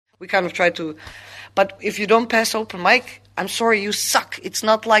we kind of try to. But if you don't pass open mic, I'm sorry, you suck. It's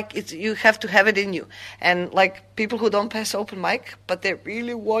not like you have to have it in you. And like people who don't pass open mic, but they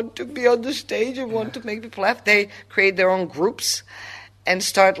really want to be on the stage and want to make people laugh, they create their own groups and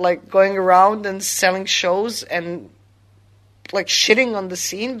start like going around and selling shows and like shitting on the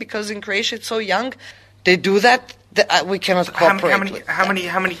scene, because in Croatia it's so young. They do that. We cannot cooperate. How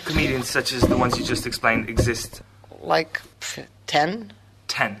many comedians such as the ones you just explained exist? Like 10.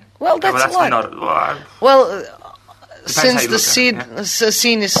 10. Well, that's a lot. Well, since the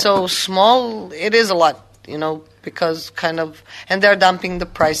scene is so small, it is a lot, you know, because and they're dumping the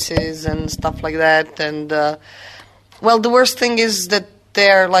prices and stuff like that. And, well, the worst thing is that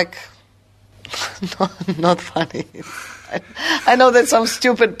they're, like, not funny. I know that sounds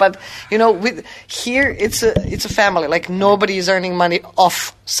stupid, but, you know, here it's a family. Like, nobody is earning money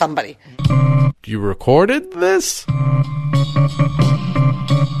off somebody. You recorded this?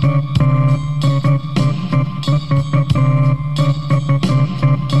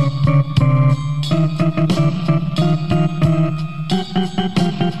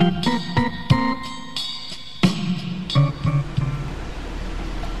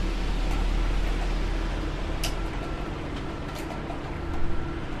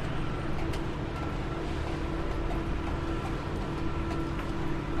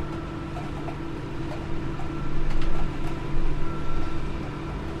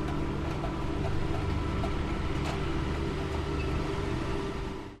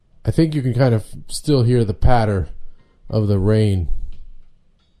 I think you can kind of still hear the patter of the rain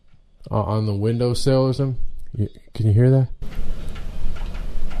on the windowsill or something. Can you hear that?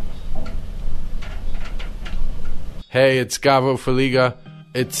 Hey, it's Gavo Feliga.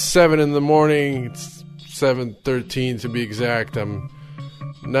 It's 7 in the morning. It's 7:13 to be exact. I'm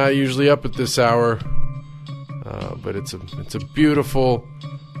not usually up at this hour, but it's a beautiful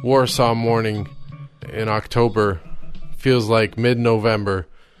Warsaw morning in October. Feels like mid-November.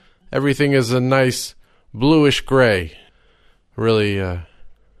 Everything is a nice bluish gray. Really,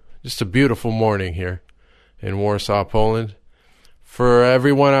 just a beautiful morning here in Warsaw, Poland. For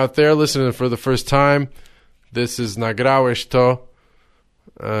everyone out there listening for the first time, this is Nagrałeś to,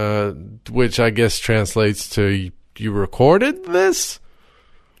 which I guess translates to you recorded this,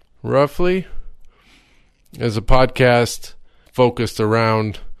 roughly, as a podcast focused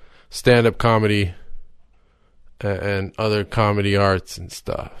around stand-up comedy and other comedy arts and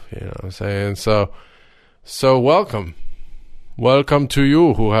stuff, you know what I'm saying? So welcome. Welcome to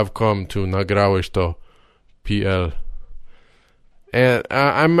you who have come to Nagrałeś to PL. And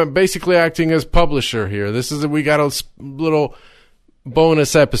I'm basically acting as publisher here. We got a little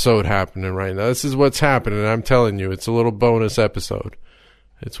bonus episode happening right now. This is what's happening. I'm telling you, it's a little bonus episode.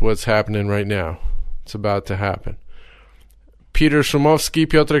 It's what's happening right now. It's about to happen.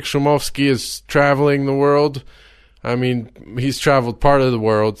 Piotrek Szumowski is traveling the world. I mean, he's traveled part of the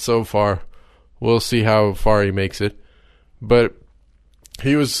world so far. We'll see how far he makes it. But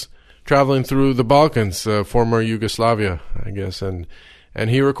he was traveling through the Balkans, former Yugoslavia, I guess, and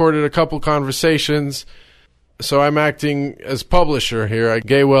he recorded a couple conversations. So I'm acting as publisher here.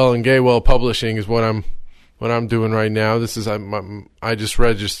 Gaywell and Gaywell Publishing is what I'm doing right now. This is I just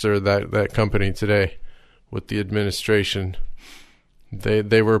registered that company today with the administration.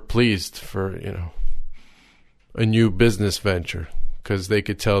 They were pleased for, you know, a new business venture, because they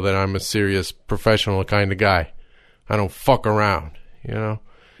could tell that I'm a serious professional kind of guy. I don't fuck around, you know.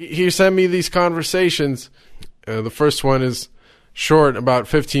 He sent me these conversations. The first one is short, about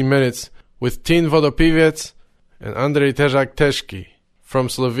 15 minutes, with Tin Vodopiviec and Andrej Težak-Teški from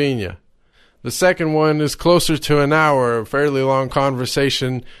Slovenia. The second one is closer to an hour, a fairly long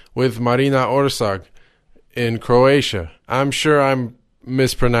conversation with Marina Orsak in Croatia. I'm sure I'm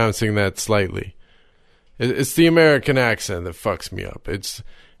mispronouncing that slightly. It's the American accent that fucks me up. It's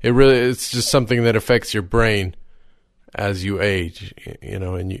just something that affects your brain as you age, you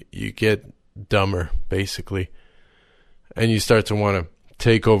know, and you get dumber, basically. And you start to want to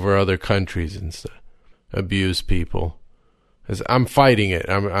take over other countries and stuff, abuse people. I'm fighting it.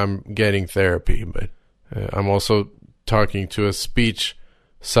 I'm getting therapy, but I'm also talking to a speech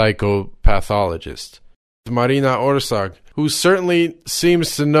psychopathologist, Marina Orsak, who certainly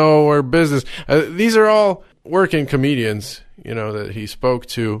seems to know her business. These are all working comedians, you know, that he spoke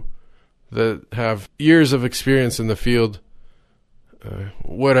to, that have years of experience in the field,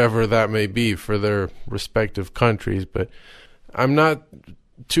 whatever that may be for their respective countries. But I'm not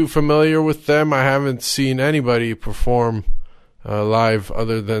too familiar with them. I haven't seen anybody perform live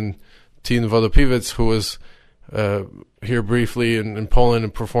other than Tin Vodopiviec, who was here briefly in Poland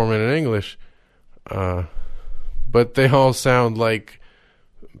and performing in English. But they all sound like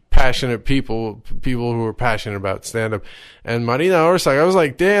passionate people who are passionate about stand-up. And Marina Orsak, I was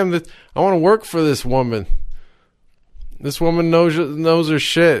like, damn, I want to work for this woman. This woman knows her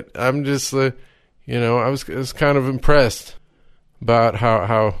shit. I'm just, I was kind of impressed about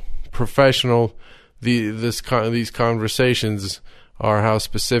how professional these conversations are, how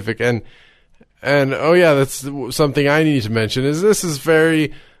specific. And oh yeah, that's something I need to mention, is this is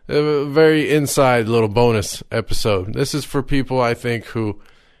very inside little bonus episode. This is for people, I think, who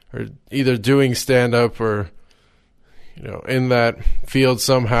are either doing stand-up or, in that field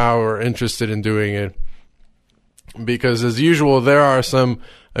somehow or interested in doing it. Because as usual, there are some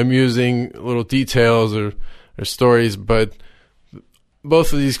amusing little details or stories, but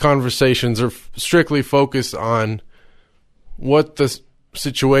both of these conversations are strictly focused on what the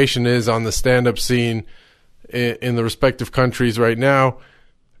situation is on the stand-up scene in the respective countries right now,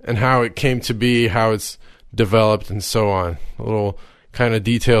 and how it came to be, how it's developed, and so on. Little kind of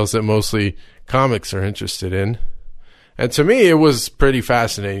details that mostly comics are interested in. And to me, it was pretty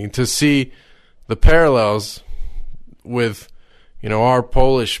fascinating to see the parallels with, our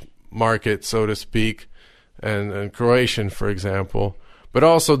Polish market, so to speak, and Croatian, for example, but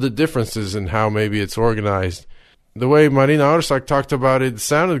also the differences in how maybe it's organized. The way Marina Orsak talked about it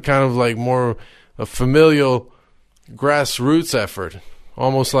sounded kind of like more a familial grassroots effort,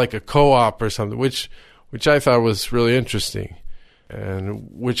 almost like a co-op or something, which I thought was really interesting, and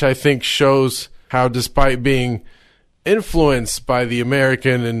which I think shows how, despite being influenced by the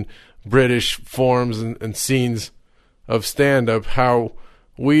American and British forms and scenes of stand-up, how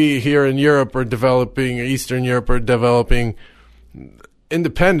we here in Europe are developing, Eastern Europe are developing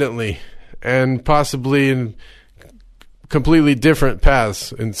independently and possibly in completely different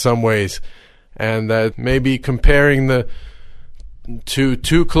paths in some ways, and that maybe comparing the two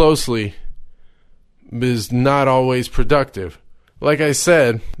too closely is not always productive. Like I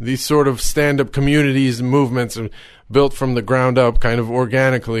said, these sort of stand-up communities and movements are built from the ground up, kind of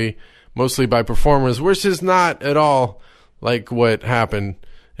organically, mostly by performers, which is not at all like what happened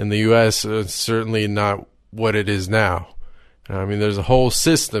in the U.S., certainly not what it is now. I mean, there's a whole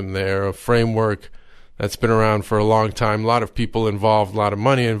system there, a framework that's been around for a long time, a lot of people involved, a lot of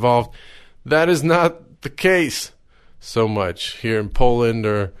money involved. That is not the case so much here in Poland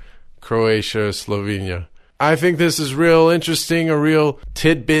or Croatia or Slovenia. I think this is real interesting, a real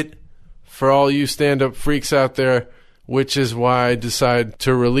tidbit for all you stand-up freaks out there, which is why I decided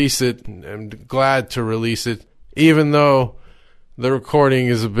to release it. I'm glad to release it, even though the recording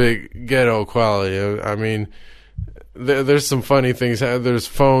is a big ghetto quality. I mean, there's some funny things. There's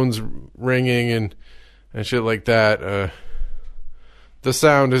phones ringing and shit like that. The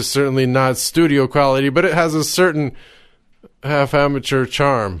sound is certainly not studio quality, but it has a certain half-amateur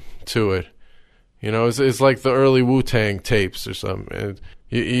charm to it. It's like the early Wu-Tang tapes or something. And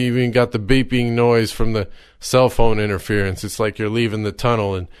you even got the beeping noise from the cell phone interference. It's like you're leaving the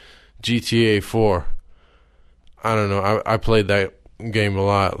tunnel in GTA 4. I don't know. I played that game a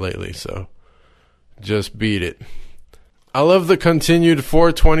lot lately, so just beat it. I love the continued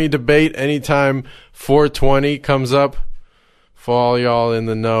 420 debate. Anytime 420 comes up, for all y'all in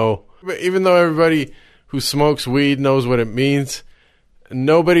the know. But even though everybody who smokes weed knows what it means,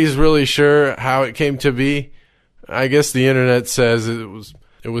 nobody's really sure how it came to be. I guess the internet says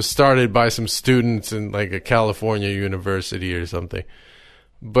it was started by some students in like a California university or something.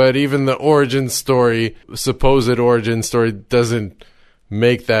 But even the supposed origin story, doesn't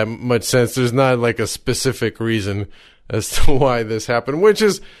make that much sense. There's not like a specific reason as to why this happened, which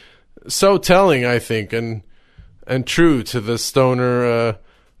is so telling, I think, and true to the stoner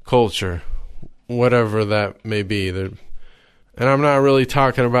culture, whatever that may be. And I'm not really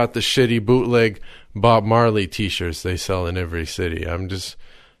talking about the shitty bootleg Bob Marley t-shirts they sell in every city. I'm just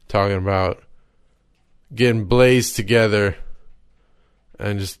talking about getting blazed together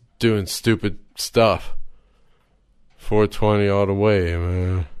and just doing stupid stuff. 420 all the way,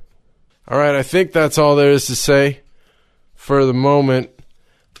 man. All right, I think that's all there is to say for the moment.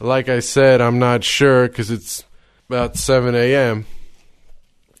 Like I said, I'm not sure because it's about 7 a.m.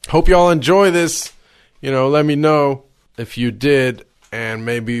 Hope y'all enjoy this. Let me know if you did, and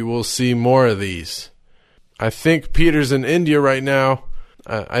maybe we'll see more of these. I think Peter's in India right now.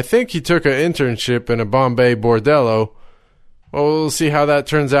 I think he took an internship in a Bombay bordello. Well, we'll see how that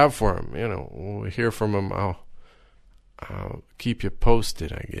turns out for him. When we hear from him, I'll keep you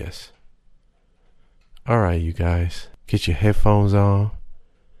posted, I guess. All right, you guys. Get your headphones on.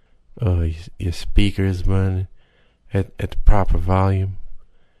 Your speakers running at the proper volume.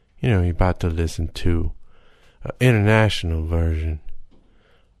 You're about to listen to an international version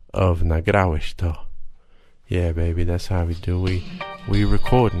of Nagrałeś to. Yeah, baby, that's how we do. We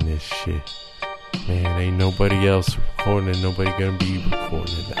recording this shit. Man, ain't nobody else recording it. Nobody gonna be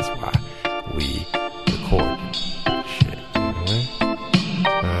recording it. That's why we record shit. Right? You know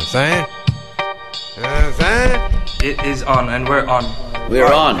what I'm saying? You know what I'm saying? It is on, and we're on. We're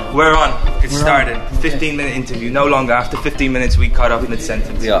on. We're on. It started. 15-minute interview. No longer. After 15 minutes, we cut off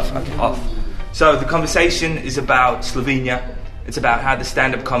mid-sentence. Yeah, okay. Off. So the conversation is about Slovenia. It's about how the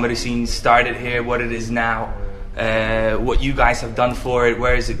stand-up comedy scene started here, what it is now, what you guys have done for it,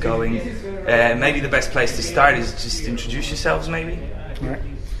 where is it going. Maybe the best place to start is just introduce yourselves, maybe. All right.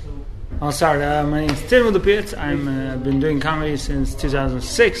 I'll start. My name is Tim Lupit. I've been doing comedy since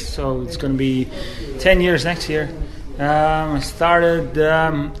 2006, so it's going to be 10 years next year. I started.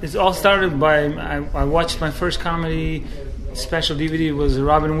 It all started by I watched my first comedy special DVD was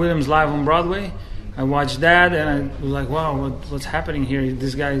Robin Williams Live on Broadway. I watched that and I was like, wow, what's happening here?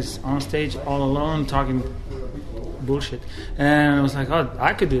 This guy's on stage all alone talking bullshit. And I was like, oh,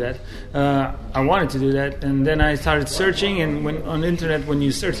 I could do that. I wanted to do that. And then I started searching, and when on the internet, when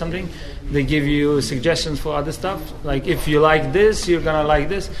you search something, they give you suggestions for other stuff. Like, if you like this, you're going to like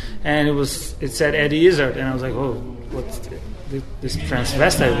this. And it said Eddie Izzard. And I was like, oh, what's this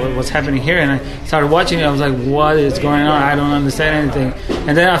transvestite? What's happening here? And I started watching it. I was like, what is going on? I don't understand anything.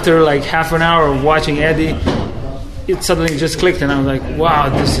 And then after like half an hour of watching Eddie, it suddenly just clicked, and I was like, wow,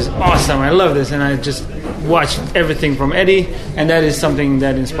 this is awesome. I love this. And I just watched everything from Eddie, and that is something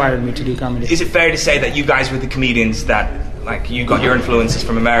that inspired me to do comedy. Is it fair to say that you guys were the comedians that, like, you got your influences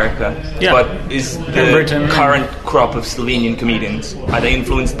from America, yeah, but is the current crop of Slovenian comedians, are they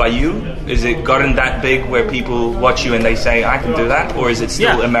influenced by you? Is it gotten that big where people watch you and they say, I can do that? Or is it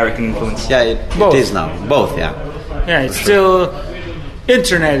still American influence? Yeah, it is now. Both, yeah. Yeah, it's still...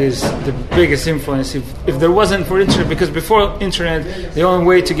 Internet is the biggest influence. If there wasn't for internet, because before internet, the only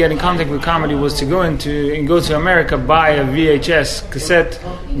way to get in contact with comedy was to go to America, buy a VHS cassette,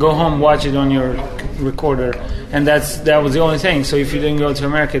 go home, watch it on your recorder, and that was the only thing. So if you didn't go to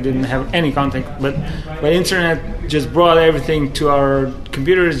America, you didn't have any contact. But internet just brought everything to our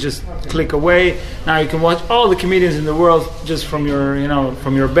computers. Just click away. Now you can watch all the comedians in the world just from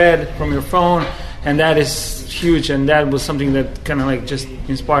your bed, from your phone. And that is huge, and that was something that kind of like just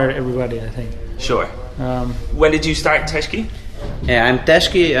inspired everybody, I think. Sure. When did you start Teshki? Yeah, I'm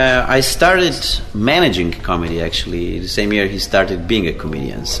Teshki. I started managing comedy, actually. The same year he started being a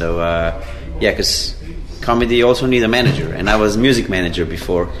comedian. So, because comedy also need a manager, and I was music manager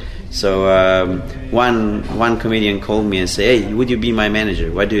before. So one comedian called me and said, hey, would you be my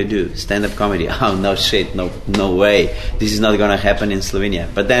manager? What do you do? Stand-up comedy. Oh, no shit, no way. This is not going to happen in Slovenia.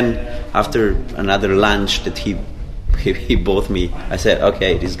 But then after another lunch that he bought me, I said,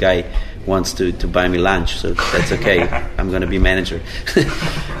 okay, this guy wants to buy me lunch, so that's okay. I'm going to be manager.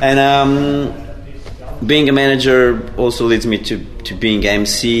 And being a manager also leads me to being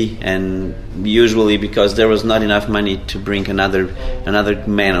MC, and usually because there was not enough money to bring another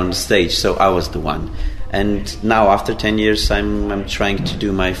man on the stage, so I was the one. And now after 10 years I'm trying to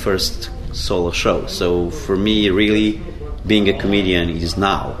do my first solo show. So for me, really, being a comedian is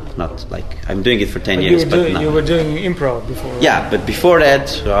now, not like I'm doing it for 10 years. But you were doing improv before. Yeah, but before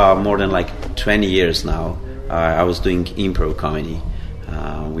that, more than like 20 years now, I was doing improv comedy.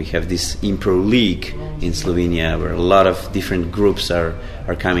 We have this improv league in Slovenia where a lot of different groups are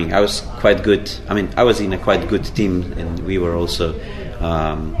coming. I was quite good. I mean, I was in a quite good team, and we were also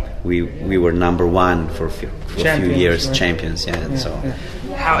we were number one for a few years, right? Champions. Yeah, and so. Yeah.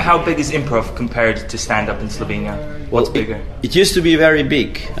 How big is improv compared to stand-up in Slovenia? What's bigger? It used to be very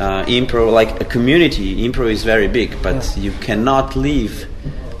big. Improv, like a community, improv is very big, but you cannot live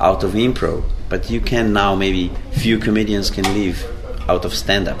out of improv. But you can now, maybe few comedians can live out of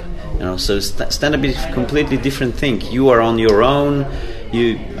stand-up, so stand-up is a completely different thing. You are on your own.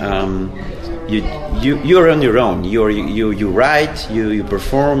 You are on your own. You write, you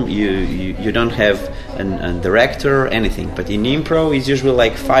perform. You don't have a director or anything. But in improv, it's usually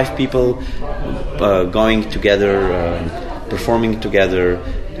like 5 people going together, performing together,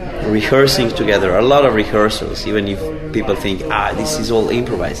 rehearsing together. A lot of rehearsals. Even if people think, this is all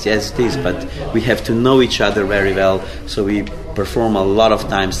improvised. Yes, it is. But we have to know each other very well. So we perform a lot of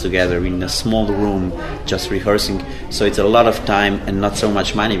times together in a small room, just rehearsing. So it's a lot of time and not so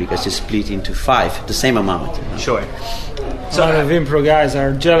much money because you split into 5, the same amount. Sure. A lot of improv guys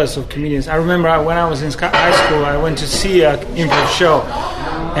are jealous of comedians. I remember when I was in high school, I went to see an improv show,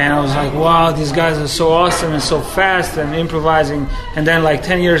 and I was like, wow, these guys are so awesome and so fast and improvising. And then like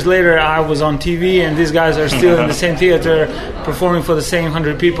 10 years later, I was on TV, and these guys are still in the same theater performing for the same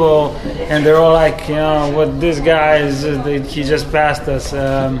 100 people, and they're all like, what this guy is, he just passed us.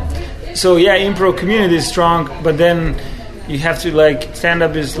 So yeah, improv community is strong, but then you have to like stand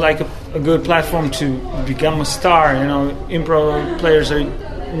up is like a good platform to become a star. You know, improv players are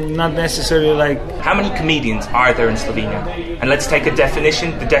not necessarily like. How many comedians are there in Slovenia? And let's take a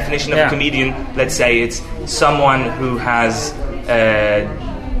definition. The definition of a comedian. Let's say it's someone who has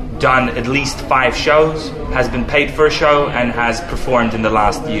done at least 5 shows, has been paid for a show, and has performed in the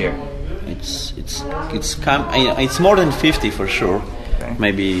last year. It's more than 50 for sure. Okay.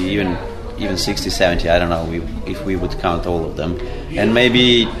 Maybe even 60, 70. I don't know if we would count all of them, and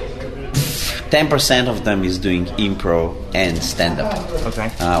maybe 10% of them is doing improv and stand-up.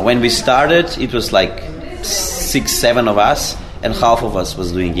 Okay. When we started, it was like 6, 7 of us, and half of us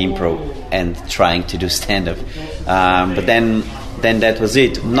was doing improv and trying to do stand-up. But then that was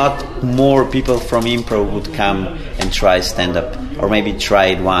it. Not more people from improv would come and try stand-up, or maybe try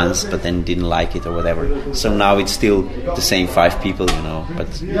it once but then didn't like it or whatever. So now it's still the same 5 people, you know,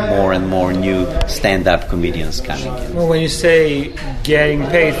 but more and more new stand-up comedians coming in. Well, when you say getting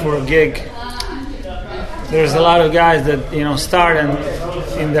paid for a gig, there's a lot of guys that, you know, start and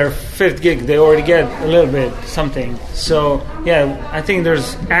in their 5th gig they already get a little bit something. So yeah, I think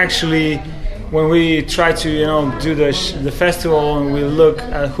there's actually, when we try to, you know, do the festival and we look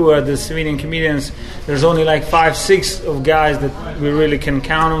at who are the Slovenian comedians, there's only like 5, 6 of guys that we really can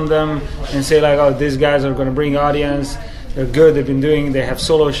count on them and say like, oh, these guys are going to bring audience, they're good, they have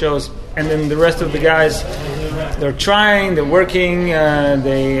solo shows. And then the rest of the guys, they're trying, they're working,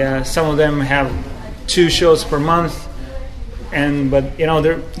 some of them have 2 shows per month, but you know,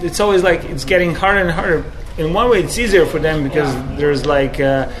 it's always like it's getting harder and harder. In one way it's easier for them because there's like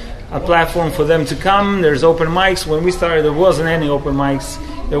a platform for them to come. There's open mics. When we started, there wasn't any open mics.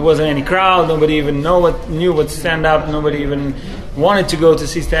 There wasn't any crowd. Nobody even knew what stand up. Nobody even wanted to go to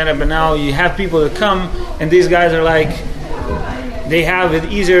see stand up. And now you have people that come, and these guys are like, they have it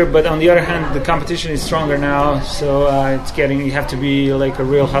easier. But on the other hand, the competition is stronger now. So you have to be like a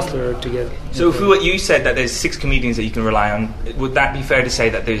real hustler to get. So if you said that there's 6 comedians that you can rely on, would that be fair to say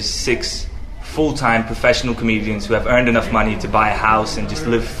that there's 6 full-time professional comedians who have earned enough money to buy a house and just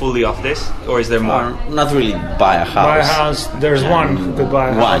live fully off this, or is there more? Not really buy a house. Buy a house. There's one who could buy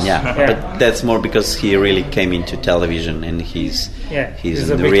a house. One, yeah. But that's more because he really came into television and he's a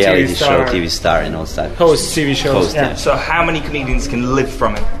the reality show, TV star, and all that. Host TV shows. Yeah. So how many comedians can live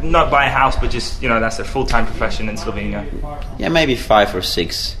from it? Not buy a house, but just, you know, that's a full-time profession in Slovenia. Yeah, maybe 5 or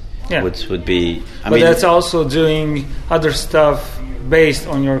 6 would be. But that's also doing other stuff based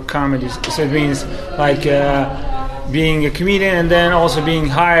on your comedy. So it means like being a comedian and then also being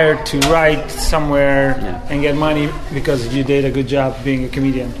hired to write somewhere and get money because you did a good job being a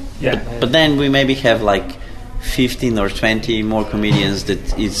comedian. Yeah. But then we maybe have like 15 or 20 more comedians that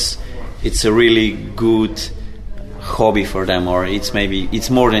it's a really good hobby for them, or it's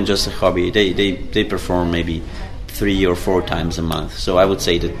more than just a hobby. They perform maybe 3 or 4 times a month. So I would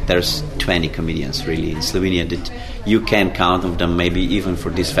say that there's 20 comedians really in Slovenia that you can count of them, maybe even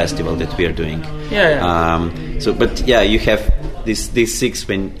for this festival that we are doing. You have these 6.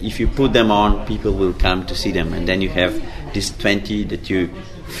 If you put them on, people will come to see them, and then you have these 20 that you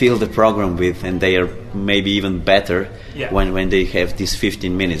fill the program with, and they are maybe even better when they have these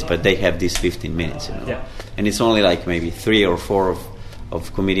 15 minutes. But they have these 15 minutes, you know. And it's only like maybe 3 or 4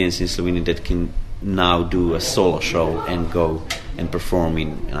 of comedians in Slovenia that can now do a solo show and go and perform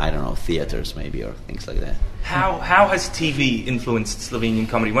in, I don't know, theaters maybe or things like that. How has TV influenced Slovenian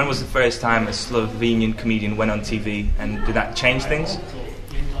comedy? When was the first time a Slovenian comedian went on TV, and did that change things?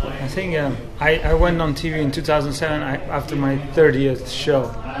 I think I went on TV in 2007 after my 30th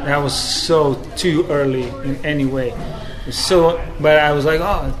show. That was so too early in any way. But I was like,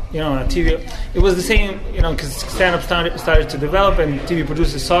 TV. It was the same, because stand-up started to develop, and TV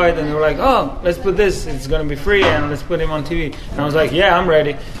producers saw it, and they were like, oh, let's put this. It's going to be free, and let's put him on TV. And I was like, yeah, I'm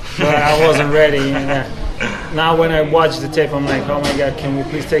ready. But I wasn't ready. Now when I watch the tape, I'm like, oh my God, can we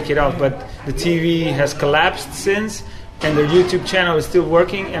please take it off? But the TV has collapsed since, and their YouTube channel is still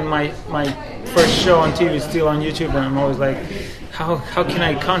working, and my first show on TV is still on YouTube, and I'm always like, how can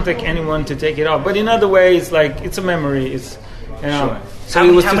I contact anyone to take it off? But in other ways, like, it's a memory. It's, Sure. So how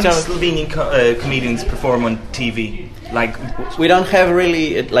many Slovenian comedians perform on TV? Like, we don't have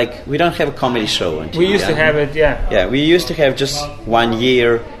really, we don't have a comedy show on TV. We used to have it, Yeah, we used to have just 1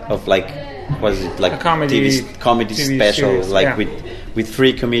 year of a comedy special, series, with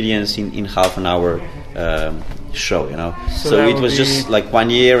 3 comedians in half an hour show, So it was just 1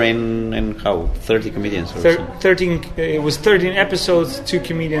 year and 30 comedians or 13. It was 13 episodes, 2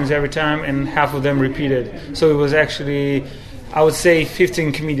 comedians every time, and half of them repeated. So it was actually, I would say,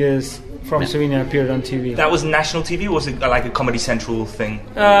 15 comedians from Slovenia appeared on TV. That was national TV, or was it like a Comedy Central thing?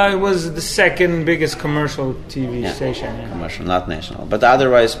 It was the second biggest commercial TV station. Yeah. Commercial, not national. But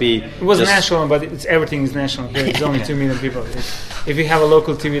otherwise, it was national, but everything is national here. It's only 2 million people. If you have a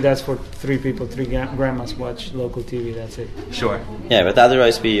local TV, that's for 3 people. 3 grandmas watch local TV. That's it. Sure. Yeah, but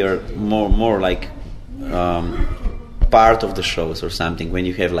otherwise we are more like part of the shows or something. When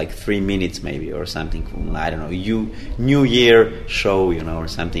you have like 3 minutes maybe or something, I don't know, New Year show, or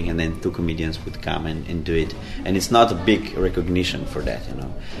something, and then 2 comedians would come and do it, and it's not a big recognition for that,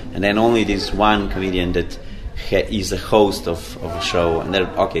 And then only this one comedian that is the host of a show, and then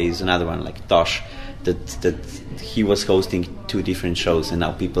is another one like Tosh, that he was hosting 2 different shows, and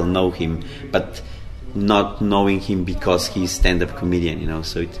now people know him, but not knowing him because he's stand-up comedian,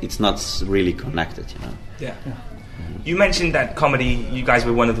 so it's not really connected, Yeah. You mentioned that comedy, you guys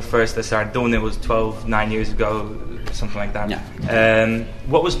were one of the first that started doing it. Was 9 years ago, something like that. Yeah.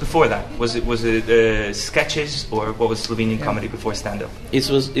 What was before that? Was it sketches, or what was Slovenian comedy before stand-up? It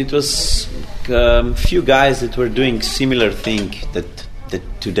was few guys that were doing similar thing that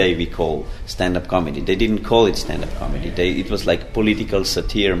today we call stand-up comedy. They didn't call it stand-up comedy. It was like political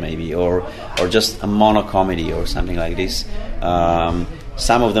satire maybe, or just a mono-comedy or something like this.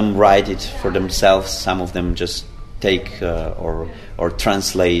 Some of them write it for themselves. Some of them just take or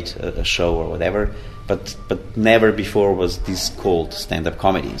translate a show or whatever. But never before was this called stand-up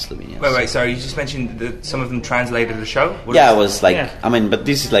comedy in Slovenia. Wait, sorry, you just mentioned that some of them translated the show? It was like, but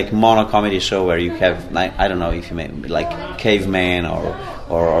this is like mono-comedy show where you have, like, I don't know if you mean like Caveman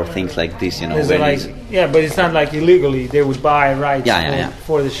or things like this, but it's not like illegally. They would buy rights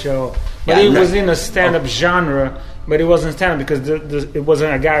for the show. But it was in a stand-up genre. But it wasn't stand-up because it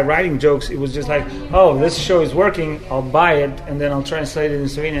wasn't a guy writing jokes. It was just like, this show is working, I'll buy it, and then I'll translate it in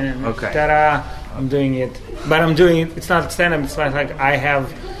Slovenian, and ta-da, I'm doing it. But I'm doing it, it's not stand-up, it's like I have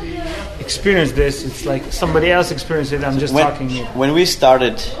experienced this. It's like somebody else experienced it, I'm just talking it. When we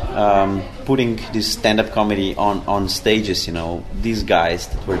started putting this stand-up comedy on stages, these guys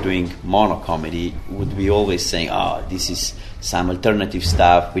that were doing mono-comedy would be always saying, this is some alternative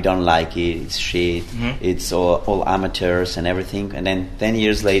stuff, we don't like it, it's shit, it's all amateurs and everything. And then 10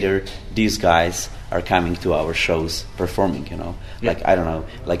 years later, these guys are coming to our shows performing, Like, I don't know,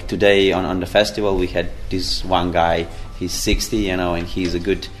 like today on the festival we had this one guy, he's 60, and he's a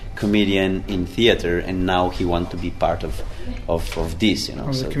good comedian in theater, and now he wants to be part of this,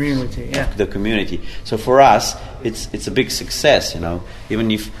 the community, the community. So for us, it's a big success,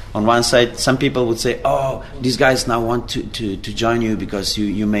 Even if on one side some people would say, these guys now want to join you because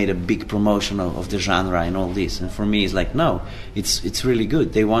you made a big promotion of the genre and all this. And for me, it's like, no, it's really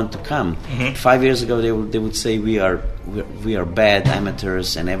good. They want to come. 5 years ago, they would say we are bad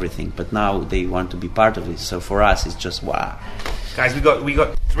amateurs and everything, but now they want to be part of it. So for us, it's just wow. Guys, we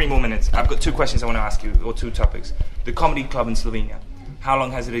got 3 more minutes. I've got 2 questions I want to ask you, or 2 topics. The comedy club in Slovenia. How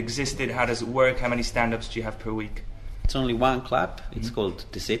long has it existed? How does it work? How many stand-ups do you have per week? It's only one club. It's called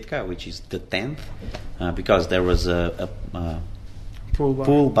Desetka, which is the 10th, because there was a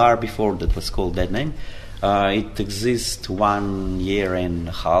pool bar before that was called that name. It exists 1 year and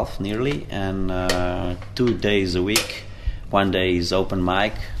a half nearly, and 2 days a week. One day is open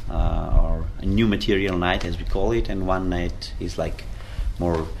mic, or a new material night as we call it, and one night is like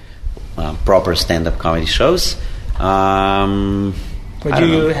more proper stand-up comedy shows. But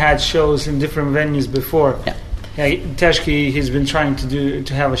you had shows in different venues before. Teshki, he's been trying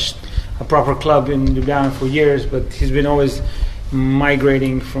to have a proper club in Ljubljana for years, but he's been always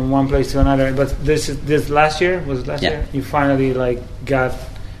migrating from one place to another. But this last year, was it last year? You finally got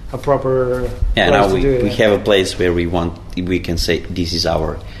a proper place now to do it. We have a place where we can say this is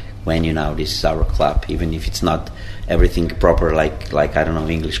our venue now, this is our club, even if it's not everything proper like I don't know,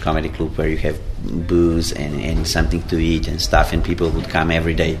 English comedy club where you have booze and something to eat and stuff, and people would come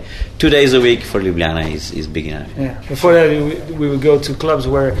every day. 2 days a week for Ljubljana is big enough. Before that we would go to clubs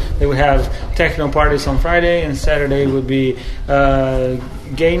where they would have techno parties on Friday, and Saturday would be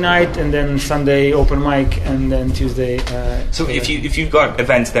gay night, and then Sunday open mic, and then Tuesday so if you've got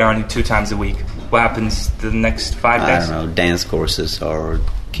events there only 2 times a week, what happens the next 5 days? I don't know, dance courses or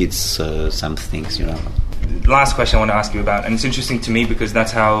kids some things, Last question I want to ask you about, and it's interesting to me because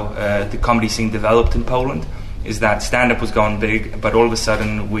that's how the comedy scene developed in Poland, is that stand-up was going big, but all of a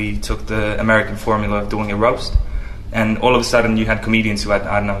sudden we took the American formula of doing a roast, and all of a sudden you had comedians who had,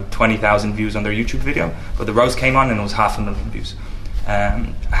 20,000 views on their YouTube video, but the roast came on and it was 500,000 views.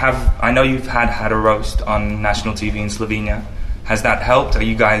 I know you've had a roast on national TV in Slovenia. Has that helped? Are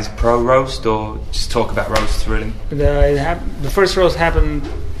you guys pro-roast, or just talk about roasts, really? The first roast happened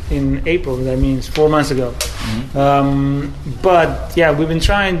in April. That means 4 months ago. But yeah, we've been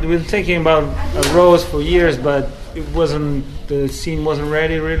thinking about a roast for years, but the scene wasn't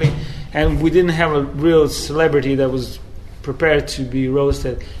ready really, and we didn't have a real celebrity that was prepared to be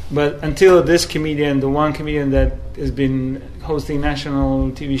roasted. But until this comedian, the one comedian that has been hosting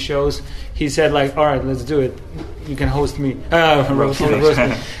national TV shows, he said like, all right, let's do it. You can host me, roast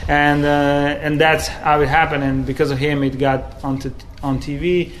me. And that's how it happened. And because of him, it got on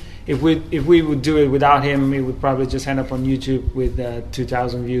TV. If we would do it without him, it would probably just end up on YouTube with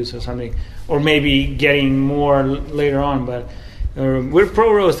 2,000 views or something, or maybe getting more later on. But we're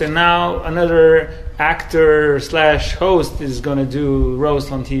pro roast, and now another actor / host is going to do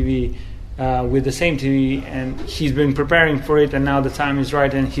roast on TV with the same TV, and he's been preparing for it, and now the time is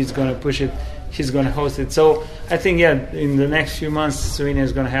right, and he's going to push it. He's going to host it. So I think in the next few months, Slovenia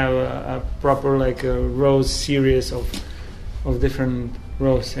is going to have a proper a roast series of different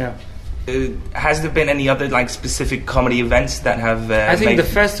roasts. Yeah. Has there been any other specific comedy events that have? I think the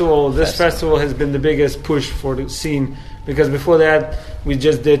festival. This festival has been the biggest push for the scene, because before that we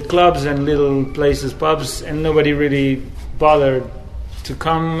just did clubs and little places, pubs, and nobody really bothered to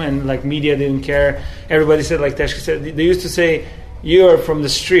come, and media didn't care. Everybody said, like Teshki said, they used to say, "You're from the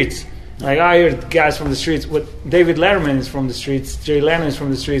streets." You're guys from the streets. What David Letterman is from the streets. Jay Leno is from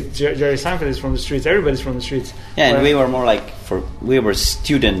the streets. Jerry Seinfeld is from the streets. Everybody's from the streets. Yeah, and we were more we were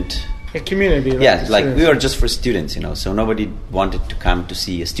student. A community. We were just for students, so nobody wanted to come to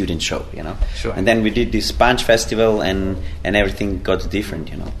see a student show, Sure. And then we did this Punch Festival, and everything got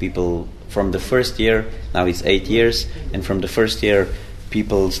different, People from the first year, now it's 8 years, and from the first year,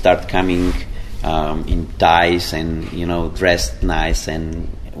 people start coming in ties and, dressed nice and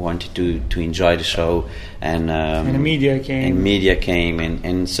wanted to enjoy the show, and the media came,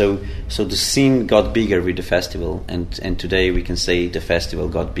 and so the scene got bigger with the festival, and today we can say the festival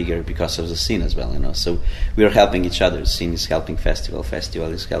got bigger because of the scene as well, so we are helping each other. Scene is helping festival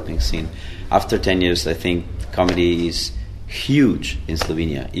is helping scene. After 10 years, I think comedy is huge in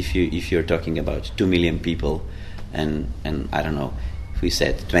Slovenia. If you're talking about 2 million people, and I don't know, if we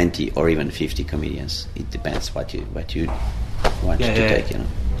said 20 or even 50 comedians, it depends what you want to take,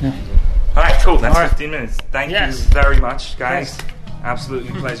 Yeah. All right, cool. That's 15 minutes. Thank you very much, guys. Thanks.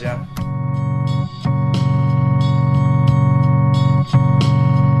 Absolutely pleasure.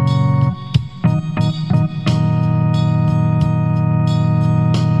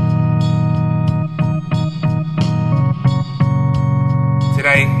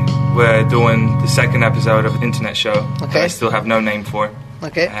 Today we're doing the second episode of an internet show that I still have no name for.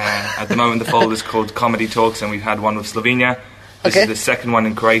 Okay. At the moment, the folder is called Comedy Talks, and we've had one with Slovenia. This is the second one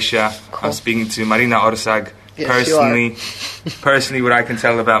in Croatia. Cool. I'm speaking to Marina Orsag. Yes, Personally, what I can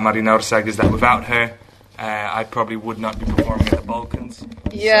tell about Marina Orsag is that without her, I probably would not be performing in the Balkans.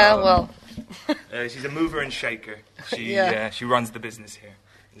 Yeah, so, she's a mover and shaker. She runs the business here.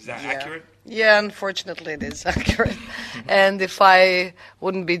 Is that accurate? Yeah, unfortunately it is accurate. And if I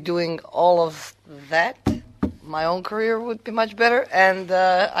wouldn't be doing all of that, my own career would be much better, and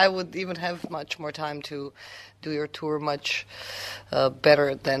I would even have much more time to do your tour much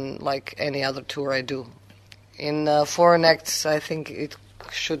better than any other tour I do. In foreign acts, I think it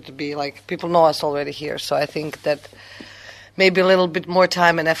should be people know us already here, so I think that maybe a little bit more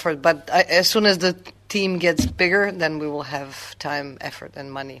time and effort, but as soon as the team gets bigger, then we will have time, effort,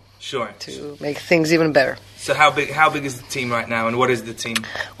 and money to make things even better. So how big is the team right now, and what is the team?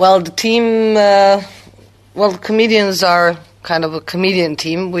 Well, the team, the comedians are kind of a comedian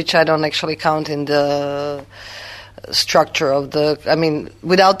team, which I don't actually count in the structure of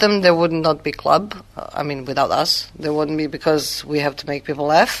without them there would not be club. Without us there wouldn't be, because we have to make people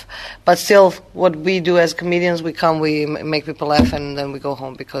laugh. But still, what we do as comedians, we come, we make people laugh, and then we go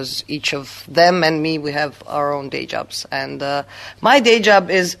home, because each of them and me, we have our own day jobs. And my day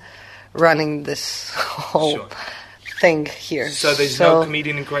job is running this whole thing here. So there's no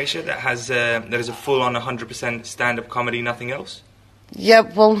comedian in Croatia that has that is a full-on 100% stand-up comedy, nothing else? Yeah,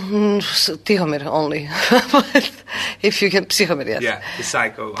 well, Tihomir only. But if you can, Psychomir, yes. Yeah, the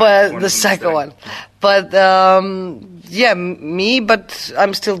psycho one. But the psycho one. But, me, but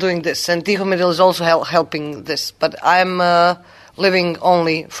I'm still doing this. And Tihomir is also helping this. But I'm living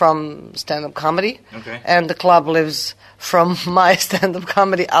only from stand-up comedy. Okay. And the club lives from my stand-up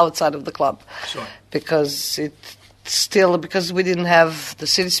comedy outside of the club. Sure. Because we didn't have the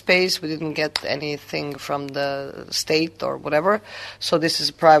city space, we didn't get anything from the state or whatever. So this is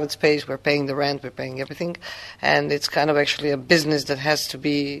a private space. We're paying the rent, we're paying everything, and it's kind of actually a business that has to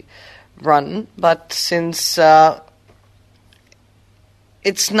be run. But since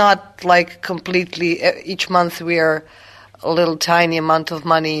it's not completely, each month we are a little tiny amount of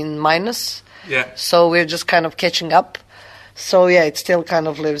money in minus. Yeah. So we're just kind of catching up. So yeah, it still kind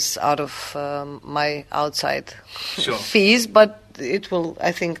of lives out of my outside fees, but it will.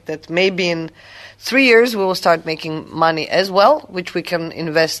 I think that maybe in 3 years we will start making money as well, which we can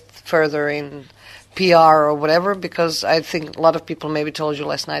invest further in PR or whatever. Because I think a lot of people maybe told you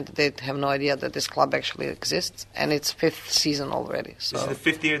last night that they have no idea that this club actually exists, and it's 5th season already. So this is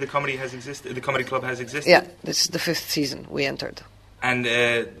the 5th year the comedy has existed. The comedy club has existed. Yeah, this is the 5th season we entered. And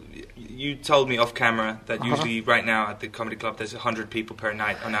you told me off camera that usually right now at the comedy club there's 100 people per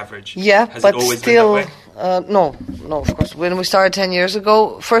night on average. Yeah, has but it always still, been that way? No, of course. When we started 10 years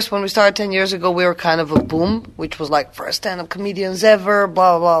ago, we were kind of a boom, which was like first stand-up comedians ever,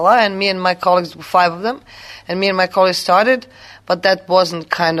 blah, blah, blah. And me and my colleagues, 5 of them, and me and my colleagues started, but that wasn't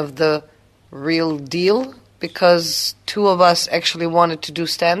kind of the real deal. Because 2 of us actually wanted to do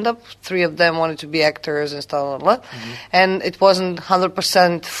stand-up, 3 of them wanted to be actors and stuff, blah, blah, blah. And it wasn't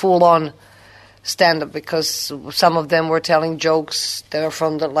 100% full-on stand-up because some of them were telling jokes that are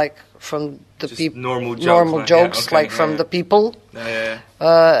from the people, normal jokes, from the people.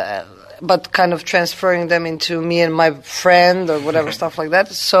 But kind of transferring them into me and my friend or whatever stuff like that.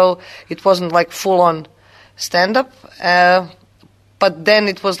 So it wasn't like full-on stand-up. But then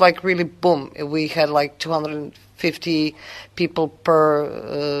it was like really boom. We had like 250 people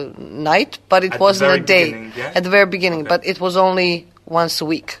per night, but it wasn't a day. At the very beginning, okay. But it was only once a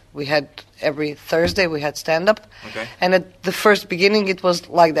week. We had every Thursday we had stand-up. Okay. And at the first beginning it was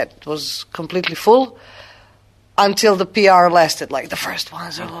like that. It was completely full until the PR lasted, like the first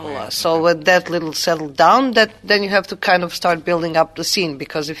ones. So when that little settled down, then you have to kind of start building up the scene,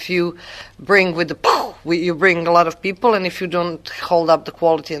 because if you bring you bring a lot of people, and if you don't hold up the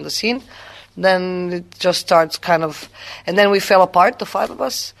quality in the scene, then it just starts kind of, and then we fell apart, the 5 of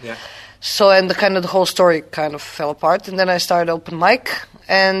us. Yeah. So, and the whole story kind of fell apart, and then I started open mic,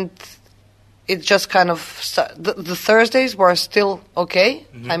 and it just kind of, the Thursdays were still okay.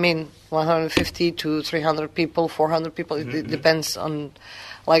 I mean, 150 to 300 people, 400 people. It depends on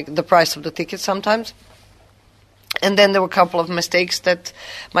like the price of the ticket sometimes. And then there were a couple of mistakes that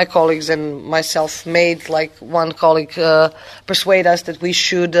my colleagues and myself made. Like one colleague persuaded us that we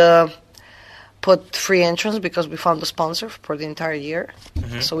should put free entrance because we found a sponsor for the entire year.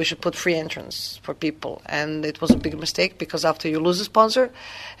 So we should put free entrance for people. And it was a big mistake because after you lose a sponsor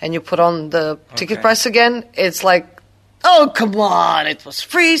and you put on the ticket price again, it's like, oh, come on, it was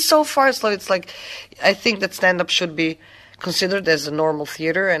free so far. So it's like, I think that stand-up should be considered as a normal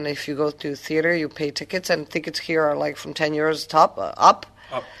theater. And if you go to theater, you pay tickets. And tickets here are like from 10 euros up.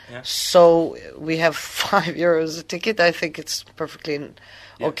 Yeah. So we have 5 euros a ticket. I think it's perfectly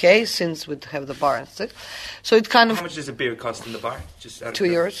okay, since we have the bar and stuff. So it kind of... How much does a beer cost in the bar? Just €2.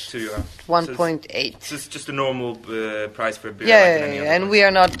 €1.8. So it's just a normal price for a beer. Yeah, and we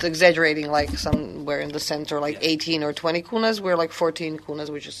are not exaggerating like somewhere in the center, like 18 or 20 kunas. We're like 14 kunas,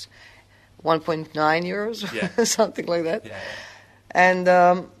 which is 1.9 euros, something like that. Yeah. And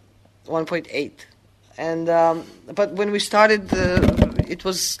 1.8. And but when we started, it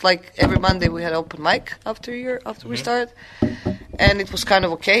was like every Monday we had open mic after we started. And it was kind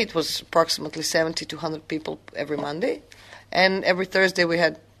of okay. It was approximately 70 to 100 people every Monday. And every Thursday we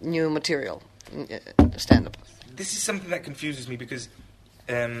had new material, stand-up. This is something that confuses me because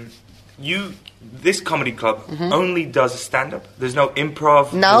this comedy club only does stand-up. There's no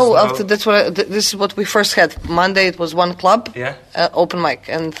improv. Now, this is what we first had. Monday it was one club, open mic.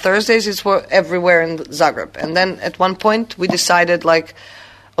 And Thursdays it was everywhere in Zagreb. And then at one point we decided like,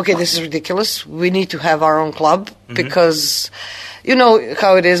 okay, this is ridiculous. We need to have our own club because you know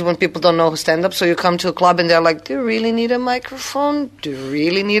how it is when people don't know stand-up. So you come to a club and they're like, do you really need a microphone? Do you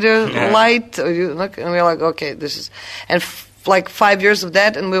really need a light? And we're like, okay, this is... And like 5 years of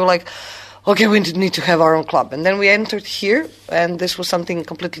that, and we were like, okay, we need to have our own club. And then we entered here, and this was something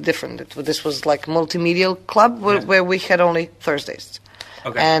completely different. This was like a multimedia club where we had only Thursdays.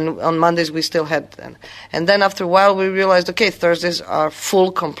 Okay. And on Mondays we still had... And then after a while we realized, okay, Thursdays are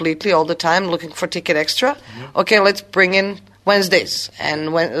full completely all the time, looking for ticket extra. Okay, let's bring in Wednesdays.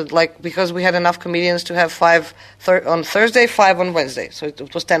 And because we had enough comedians to have 5 on Thursday, 5 on Wednesday. So it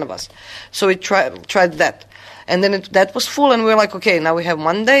was 10 of us. So we tried that. And then that was full, and we were like, okay, now we have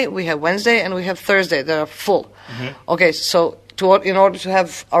Monday, we have Wednesday, and we have Thursday that are full. Okay, so in order to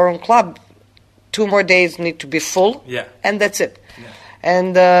have our own club, 2 more days need to be full, and that's it.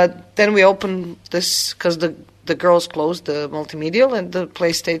 And then we opened this, because the girls closed the multimedia, and the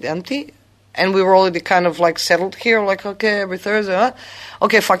place stayed empty. And we were already kind of like settled here, like, okay, every Thursday,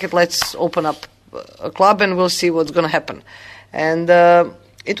 okay, fuck it, let's open up a club, and we'll see what's going to happen. And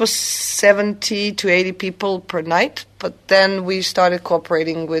It was 70 to 80 people per night, but then we started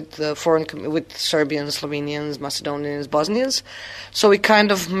cooperating with with Serbians, Slovenians, Macedonians, Bosnians. So we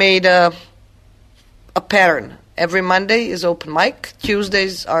kind of made a pattern. Every Monday is open mic.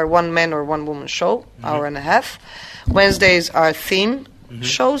 Tuesdays are one man or one woman show, hour and a half. Wednesdays are theme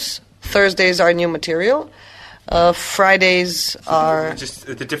shows. Thursdays are new material. Fridays are... Just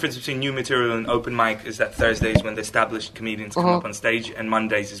the difference between new material and open mic is that Thursdays when the established comedians come up on stage, and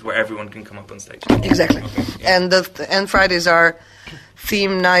Mondays is where everyone can come up on stage. Exactly. Okay, yeah. And Fridays are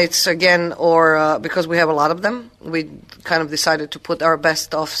theme nights again, or because we have a lot of them, we kind of decided to put our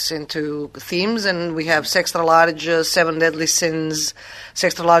best offs into themes, and we have Sextra Large, Seven Deadly Sins.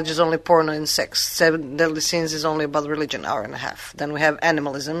 Sextra Large is only porno and sex. Seven Deadly Sins is only about religion, hour and a half. Then we have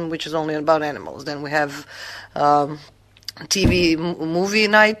Animalism, which is only about animals. Then we have TV movie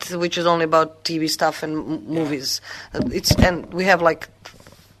night, which is only about TV stuff and movies. And we have like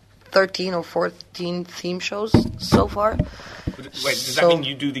 13 or 14 theme shows so far. Wait, does that mean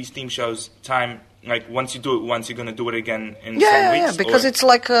you do these theme shows like once you do it once, you're going to do it again in some weeks? Yeah, because it's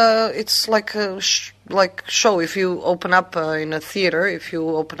like a show. If you open up in a theater, if you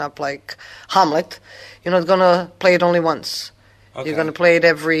open up like Hamlet, you're not going to play it only once. Okay. You're going to play it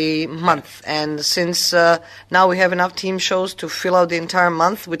every month. And since now we have enough team shows to fill out the entire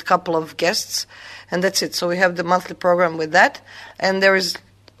month with a couple of guests, and that's it. So we have the monthly program with that, and there is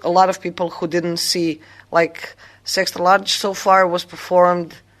a lot of people who didn't see, like Sextra Large so far was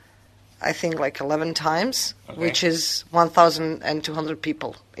performed, I think, like 11 times, which is 1,200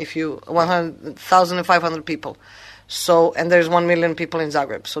 people. 1,500 people. So, and there's 1 million people in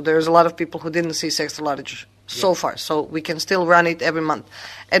Zagreb. So there's a lot of people who didn't see Sextra Large so far. So we can still run it every month.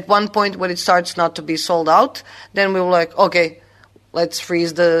 At one point when it starts not to be sold out, then we were like, okay, let's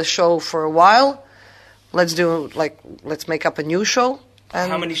freeze the show for a while. Let's make up a new show. And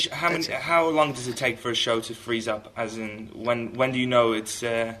how long does it take for a show to freeze up? As in, when do you know it's?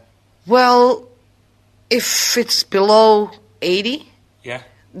 Well, if it's below 80,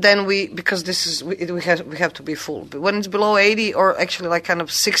 then because we have to be full. But when it's below 80, or actually like kind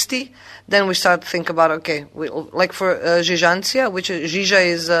of 60, then we start to think about like for Zizancija, which Zizа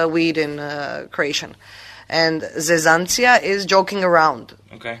is weed in Croatian, and Zezancija is joking around.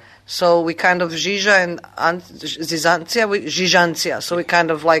 Okay. So we kind of Zizа and Zizancija. So we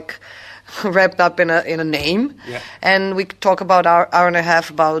kind of like wrapped up in a name, and we talk about hour and a half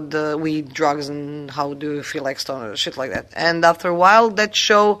about the weed, drugs, and how do you feel like stoner, shit like that. And after a while, that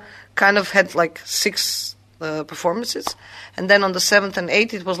show kind of had like 6 performances, and then on the 7th and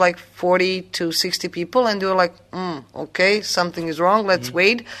 8th, it was like 40 to 60 people, and we were like, okay, something is wrong, let's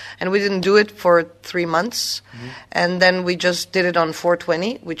wait. And we didn't do it for 3 months, and then we just did it on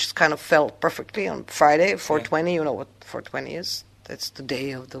 420, which kind of fell perfectly on Friday, 420. You know what 420 is? That's the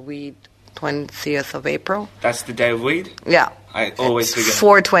day of the weed. 20th of April. That's the day of weed? Yeah. I always forget.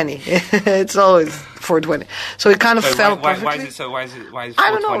 420. It's always 420. So it kind of fell perfectly. Why is it so? Why is 420? I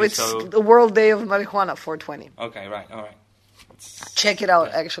don't know. It's the World Day of Marijuana, 420. Okay, right, all right. Check it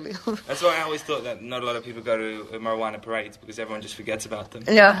out, actually. That's why I always thought that not a lot of people go to marijuana parades, because everyone just forgets about them.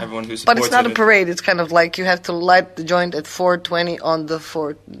 Yeah. Everyone who supports but it's not a parade. It's kind of like you have to light the joint at 4:20 on the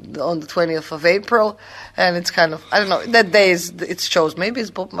 20th of April, and it's kind of, I don't know. That day it shows. Maybe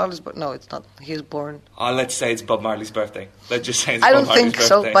it's Bob Marley's birthday. No, it's not. He's born. Let's say it's Bob Marley's birthday. Let's just say it's Bob Marley's birthday. I don't think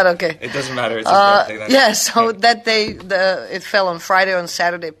so, but okay. It doesn't matter. It's his birthday then. Yeah. So that day it fell on Friday or on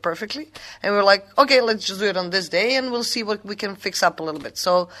Saturday perfectly, and we were like, okay, let's just do it on this day, and we'll see what we can fix up a little bit.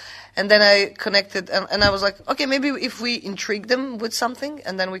 So, and then I connected, and I was like, okay, maybe if we intrigue them with something,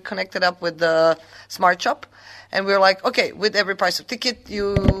 and then we connected up with the Smart Shop, and we were like, okay, with every price of ticket,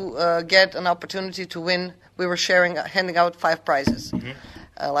 you get an opportunity to win. We were handing out 5 prizes,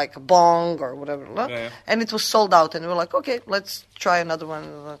 like a bong or whatever, and it was sold out, and we were like, okay, let's try another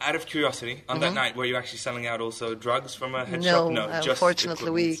one. Out of curiosity, on that night, were you actually selling out also drugs from a head shop? No,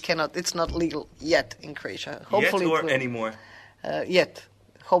 unfortunately, we cannot. It's not legal yet in Croatia. Hopefully, yet or anymore? Yet.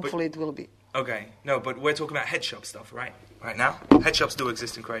 Hopefully it will be. Okay. No, but we're talking about head shop stuff, right? Right now? Head shops do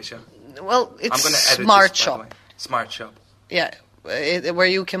exist in Croatia. Well, it's Smart Shop. Smart Shop. Yeah. Where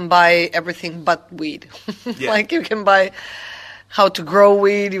you can buy everything but weed. Like you can buy how to grow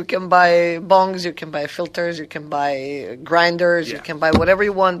weed, you can buy bongs, you can buy filters, you can buy grinders, you can buy whatever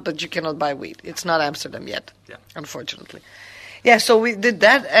you want, but you cannot buy weed. It's not Amsterdam yet, unfortunately. Yeah, so we did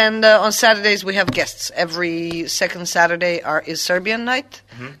that, and on Saturdays we have guests. Every second Saturday is Serbian night,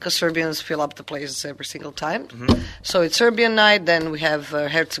 because Serbians fill up the places every single time. So it's Serbian night, then we have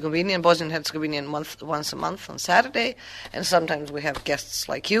Herzegovinian, Bosnian Herzegovinian once a month on Saturday, and sometimes we have guests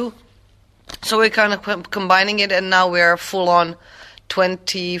like you. So we're kind of combining it, and now we're full on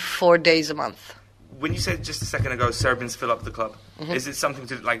 24 days a month. When you said just a second ago, Serbians fill up the club, is it something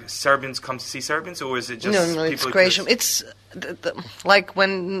to like Serbians come to see Serbians, or is it just no? It's Croatian. It's like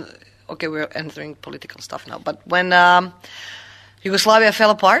when we're entering political stuff now, but when Yugoslavia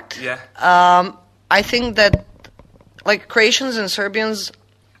fell apart, I think that like Croatians and Serbians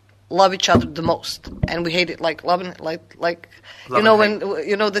love each other the most, and we hate it like loving you know when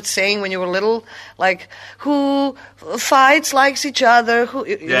you know that saying when you were little, like who fights likes each other, who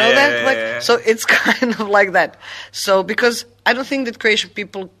you know that so it's kind of like that. So because I don't think that Croatian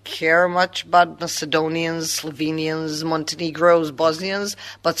people care much about Macedonians, Slovenians, Montenegros, Bosnians,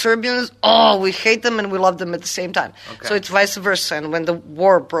 but Serbians, we hate them and we love them at the same time. Okay. So it's vice versa. And when the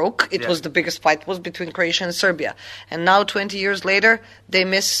war broke, it was the biggest fight was between Croatia and Serbia. And now 20 years later, they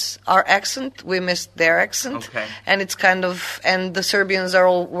miss our accent, we miss their accent. Okay. And it's kind of, and the Serbians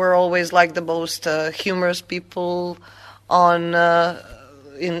were always like the most humorous people on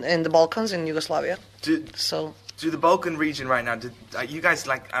in the Balkans, in Yugoslavia. Do the Balkan region right now, are you guys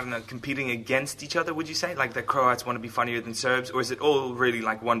like, I don't know, competing against each other, would you say? Like the Croats want to be funnier than Serbs, or is it all really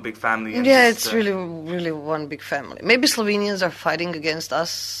like one big family? And it's really, really one big family. Maybe Slovenians are fighting against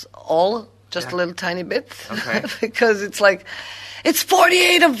us all, just a little tiny bit. Okay. Because it's like, it's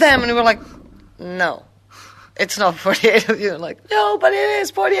 48 of them, and we're like, no, it's not 48 of you. Like, no, but it is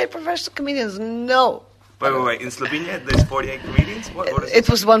 48 professional comedians. No. Wait. In Slovenia, there's 48 comedians? What is it?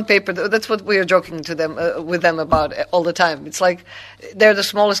 Was one paper. That's what we are joking to them with them about all the time. It's like they're the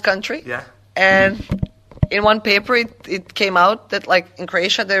smallest country. Yeah. And in one paper, it came out that like in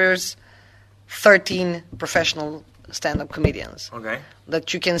Croatia, there's 13 professional stand-up comedians. Okay.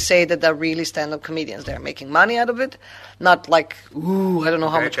 That you can say that they're really stand-up comedians. They're making money out of it. Not like, I don't know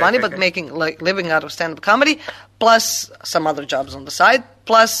how much money, but making like living out of stand-up comedy, plus some other jobs on the side,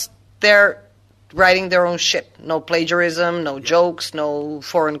 plus they're writing their own shit. No plagiarism, no jokes, no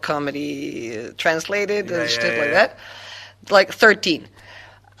foreign comedy translated, shit like that. Like 13.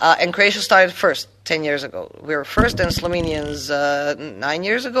 And Croatia started first 10 years ago. We were first, then Slovenians 9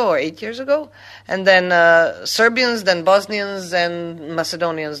 years ago or 8 years ago. And then Serbians, then Bosnians, and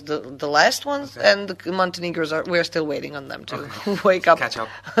Macedonians, the last ones. Okay. And the Montenegros, we're still waiting on them to wake up. Catch up.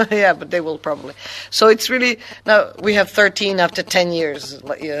 Yeah, but they will probably. So it's really, now we have 13 after 10 years.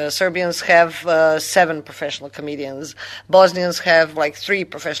 Serbians have 7 professional comedians. Bosnians have like 3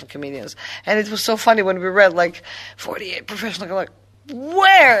 professional comedians. And it was so funny when we read like 48 professional, like,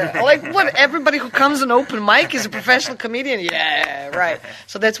 where? Like, what? Everybody who comes on open mic is a professional comedian? Yeah, right.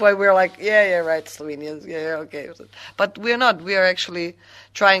 So that's why we're like, yeah, right, Slovenians. Yeah, okay. But we're not. We are actually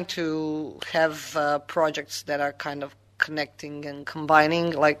trying to have projects that are kind of connecting and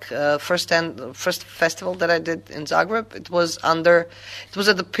combining. Like, first festival that I did in Zagreb, it was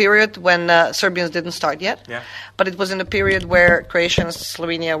at the period when Serbians didn't start yet. Yeah. But it was in a period where Croatia and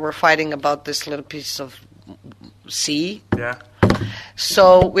Slovenia were fighting about this little piece of sea. Yeah.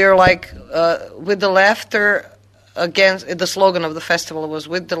 So we're like, with the laughter against, the slogan of the festival was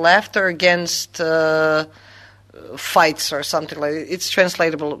with the laughter against fights or something like that. It's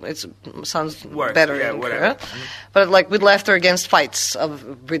translatable. It sounds better. Yeah, whatever. But like with laughter against fights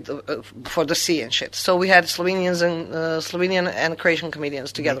for the sea and shit. So we had Slovenian and Croatian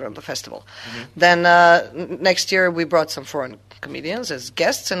comedians together at the festival. Mm-hmm. Then next year we brought some foreign comedians as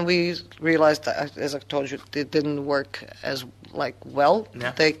guests, and we realized that, as I told you, it didn't work as well.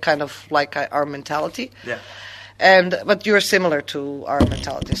 Yeah. They kind of like our mentality. Yeah. But you're similar to our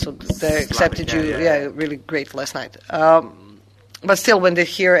mentality, so they accepted you. Yeah, really great last night. But still, when they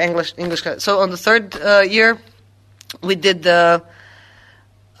hear English. So on the third year, we did the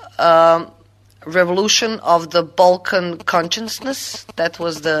revolution of the Balkan consciousness. That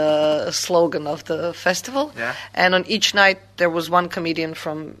was the slogan of the festival. Yeah. And on each night, there was one comedian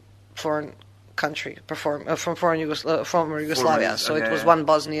from foreign country from former Yugoslavia. So it was one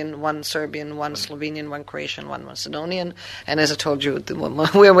Bosnian, one Serbian, one Slovenian, one Croatian, one Macedonian, and as I told you,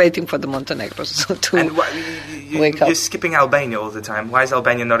 we're waiting for the Montenegros to wake up. You're skipping Albania all the time. Why is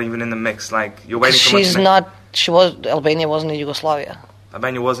Albania not even in the mix? Like you're waiting for Montenegro. Albania wasn't in Yugoslavia.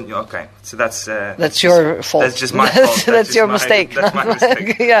 Albania wasn't. Okay, so that's your fault. That's just my fault. That's your mistake. That's my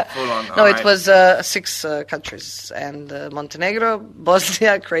mistake. Yeah. Full on. No, it was 6 countries, and Montenegro,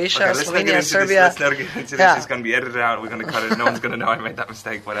 Bosnia, Croatia, Slovenia, Serbia. Let's not get into this. It's going to be edited out. We're going to cut it. No one's going to know I made that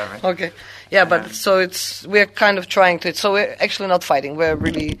mistake. Whatever. Okay. Yeah, but so we're kind of trying to. So we're actually not fighting. We're a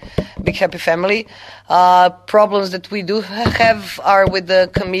really big happy family. Problems that we do have are with the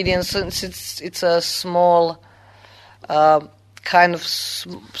comedians, since it's a small. Kind of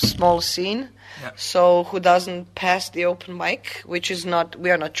small scene, so who doesn't pass the open mic, which is not,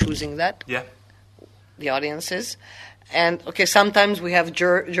 we are not choosing that. Yeah, the audience is, And, okay, sometimes we have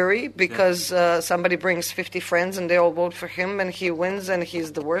jury because somebody brings 50 friends and they all vote for him and he wins and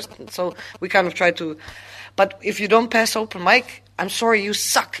he's the worst. So we kind of try to... But if you don't pass open mic, I'm sorry, you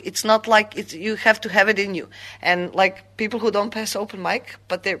suck. It's not like you have to have it in you. And, like, people who don't pass open mic,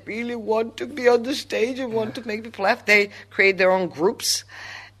 but they really want to be on the stage and want to make people laugh, they create their own groups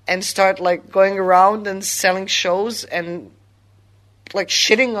and start, like, going around and selling shows and... like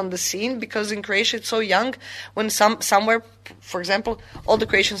shitting on the scene, because in Croatia it's so young. When somewhere, for example, all the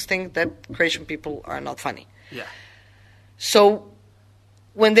Croatians think that Croatian people are not funny. Yeah. So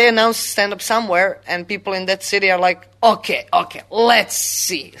when they announce stand-up somewhere and people in that city are like, okay, let's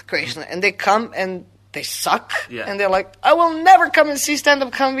see Croatian, and they come and they suck, and they're like, I will never come and see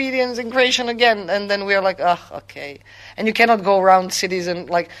stand-up comedians in Croatian again. And then we're like, okay. And you cannot go around cities and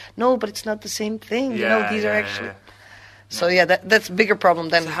like, no, but it's not the same thing. You know, these are actually... Yeah. So that's a bigger problem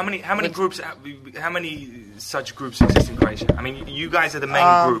than... So how many groups, how many such groups exist in Croatia? I mean, you guys are the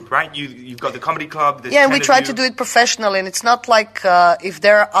main group, right? You've got the comedy club. Yeah, and we try to do it professionally, and it's not like if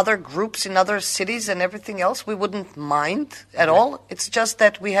there are other groups in other cities and everything else, we wouldn't mind at all. It's just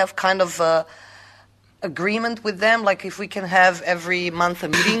that we have kind of agreement with them, like if we can have every month a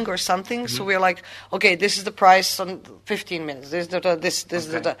meeting or something. So we're like, okay, this is the price on 15 minutes. This,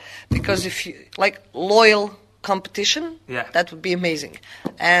 because if you like loyal competition, that would be amazing.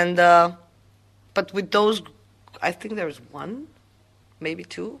 And but with those, I think there's one, maybe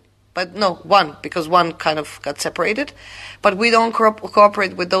two, but no, one, because one kind of got separated. But we don't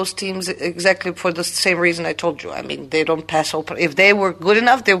cooperate with those teams exactly for the same reason I told you. I mean, they don't pass open. If they were good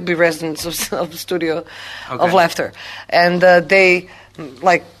enough, they would be residents of the Studio of Laughter, and they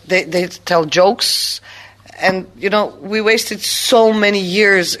tell jokes. And, you know, we wasted so many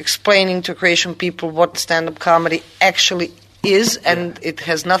years explaining to Croatian people what stand-up comedy actually is, and it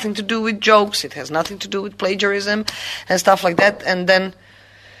has nothing to do with jokes, it has nothing to do with plagiarism and stuff like that. And then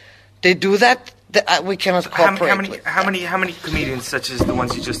they do that, we cannot cooperate. How many comedians, such as the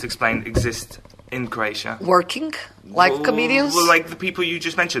ones you just explained, exist in Croatia? Working, like comedians? Well, like the people you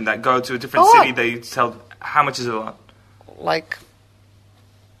just mentioned that go to a different city, they tell, how much is it a lot? Like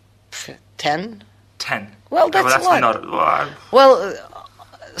 10. 10. Well, that's a lot. Well,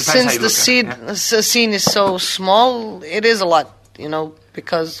 since the scene is so small, it is a lot, you know,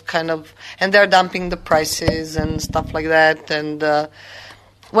 because kind of, and they're dumping the prices and stuff like that. And,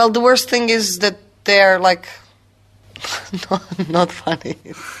 well, the worst thing is that they're like, not funny.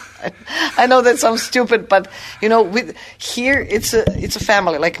 I know that sounds stupid, but, you know, here it's a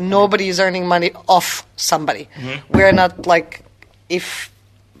family. Like, nobody is earning money off somebody. Mm-hmm. We're not like, if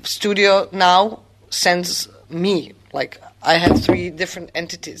Studio now sends me, like, I have 3 different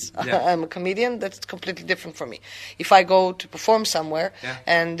entities. I'm a comedian, that's completely different from me. If I go to perform somewhere,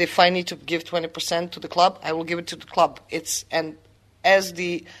 and if I need to give 20% to the club, I will give it to the club. And as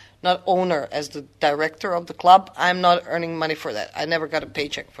the, not owner, as the director of the club, I'm not earning money for that. I never got a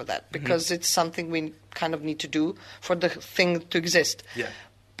paycheck for that, because it's something we kind of need to do for the thing to exist. Yeah.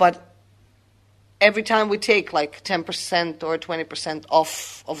 But every time we take like 10% or 20%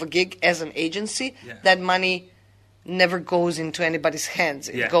 off of a gig as an agency, that money never goes into anybody's hands.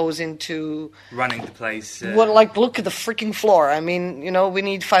 It goes into running the place. Well, like, look at the freaking floor. I mean, you know, we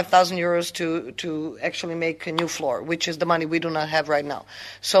need 5,000 euros to actually make a new floor, which is the money we do not have right now.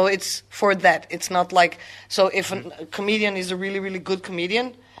 So it's for that. It's not like, so if a comedian is a really, really good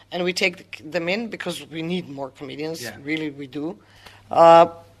comedian and we take them in because we need more comedians, really we do,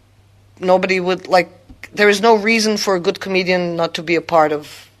 nobody would, like, there is no reason for a good comedian not to be a part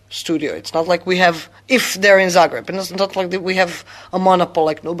of Studio. It's not like we have, if they're in Zagreb, and it's not like that we have a monopoly,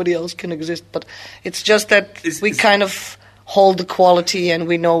 like nobody else can exist, but it's just that we kind of hold the quality, and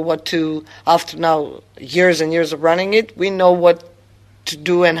we know what to, after now years and years of running it, we know what to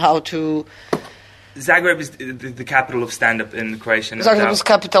do and how to. Zagreb is the capital of stand-up in Croatia. Zagreb is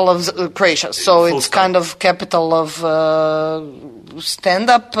capital of Croatia, so it's kind of capital of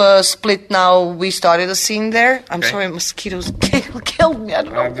stand-up. Split now, we started a scene there. I'm sorry, mosquitoes killed me. I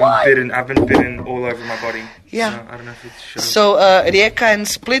don't know why. I've been bitten all over my body. Yeah. So I don't know if it shows. So Rijeka and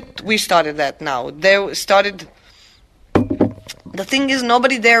Split, we started that now. They started. The thing is,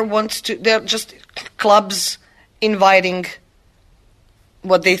 nobody there wants to. They're just clubs inviting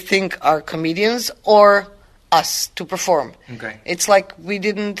what they think are comedians or us to perform. Okay. It's like we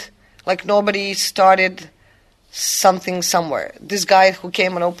didn't, like nobody started something somewhere. This guy who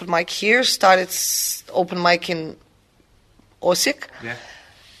came on open mic here started open mic in Osijek. Yeah.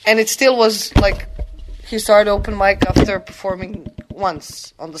 And it still was like, he started open mic after performing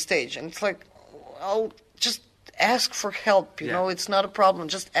once on the stage. And it's like, oh, just ask for help, you know, it's not a problem.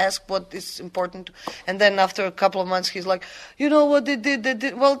 Just ask what is important. And then after a couple of months, he's like, you know what they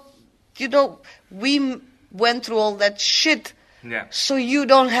did. Well, you know, we went through all that shit. Yeah. So you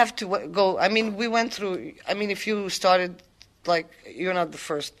don't have to go. I mean, we went through, I mean, if you started, like, you're not the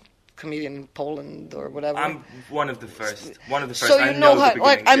first comedian in Poland or whatever. I'm one of the first. So you know how,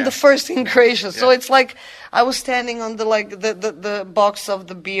 like, I'm the first in Croatia. So it's like I was standing on the like the box of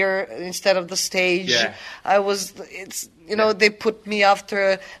the beer instead of the stage. Yeah. They put me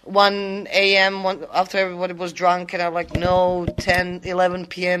after 1 a.m. after everybody was drunk, and I'm like, no, 10, 11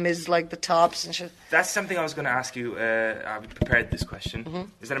 p.m. is like the tops and shit. That's something I was going to ask you. I prepared this question. Mm-hmm.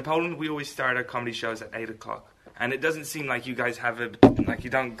 Is that in Poland we always start our comedy shows at 8 o'clock. And it doesn't seem like you guys have you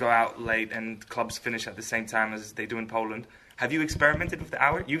don't go out late and clubs finish at the same time as they do in Poland. Have you experimented with the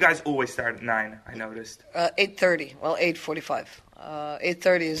hour? You guys always start at 9, I noticed. 8:30, well, 8:45.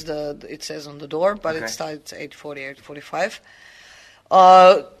 8:30 is it says on the door, but it starts 8:40, 8:45.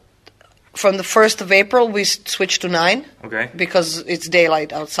 From the 1st of April, we switched to 9. Okay. Because it's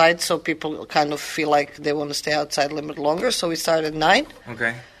daylight outside, so people kind of feel like they want to stay outside a little bit longer, so we started at 9.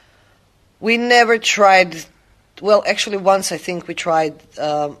 Okay. We never tried... Well, actually, once I think we tried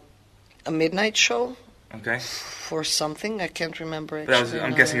a midnight show. Okay. For something, I can't remember. Actually. That was,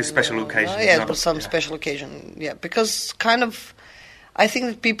 I'm guessing, a special occasion. Yeah, it was some special occasion. Yeah, because kind of, I think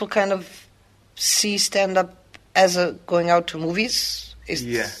that people kind of see stand-up as going out to movies. Or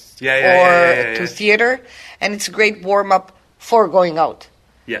to theater, and it's a great warm-up for going out.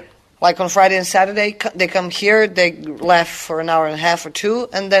 Yeah. Like on Friday and Saturday, they come here, they laugh for an hour and a half or 2,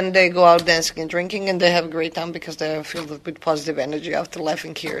 and then they go out dancing and drinking, and they have a great time because they are filled with positive energy after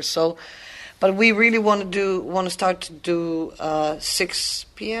laughing here. So, but we really want to start to do 6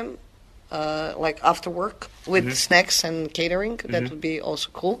 p.m. Like after work with snacks and catering. That would be also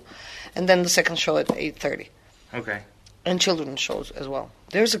cool, and then the second show at 8:30. Okay. And children's shows as well.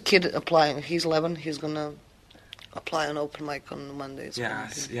 There's a kid applying. He's 11. He's gonna apply on open mic on Mondays.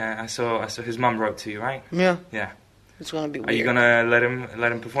 I saw his mum wrote to you, right? Yeah. Yeah. It's gonna be weird. Are you gonna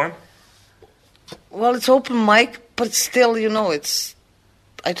let him perform? Well, it's open mic, but still, you know, it's.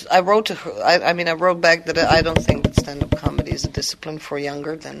 I wrote to her. I wrote back that I don't think that stand-up comedy is a discipline for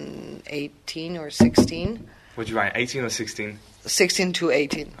younger than 18 or 16. What'd you write? 18 or 16? 16 to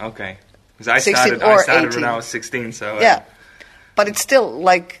 18. Okay. Because I started when I was 16, so. Yeah, but it's still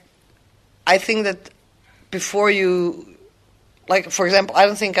like, I think that. Before you, like, for example, I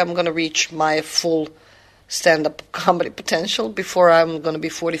don't think I'm going to reach my full stand-up comedy potential before I'm going to be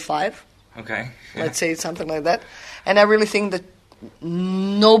 45. Okay. Yeah. Let's say something like that. And I really think that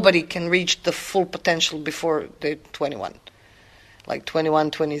nobody can reach the full potential before they're 21. Like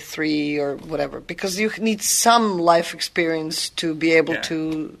 21, 23 or whatever. Because you need some life experience to be able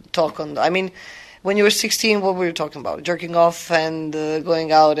to talk on... When you were 16, what were you talking about? Jerking off and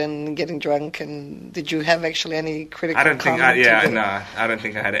going out and getting drunk, and did you have actually any critical comment? I don't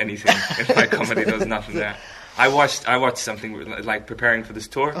think I had anything in my comedy. There was nothing there. I watched something, like, preparing for this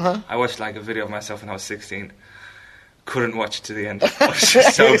tour. I watched, like, a video of myself when I was 16. Couldn't watch it to the end. It was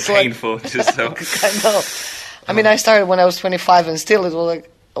just so painful. Just so. I know. I started when I was 25, and still it was like,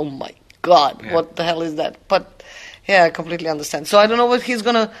 oh my God, what the hell is that? But, yeah, I completely understand. So I don't know what he's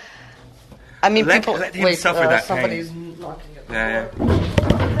going to... Let him suffer that somebody's pain. Knocking at the door.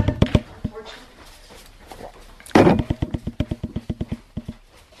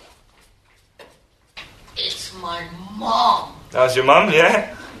 It's my mom. That was your mom,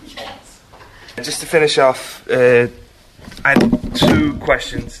 yeah? Yes. Just to finish off, I had 2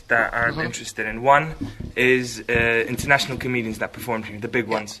 questions that I'm interested in. One is international comedians that performed here, the big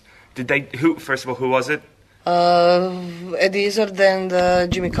ones. First of all, who was it? Eddie Izzard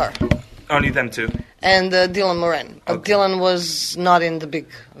and Jimmy Carr. Only them 2? And Dylan Moran. But Dylan was not in the big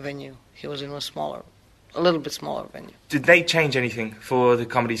venue. He was in a little bit smaller venue. Did they change anything for the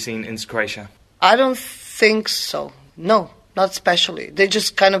comedy scene in Croatia? I don't think so. No, not especially. They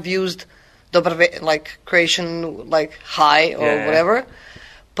just kind of used like Croatian, like hi or whatever.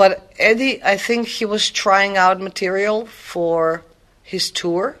 But Eddie, I think he was trying out material for his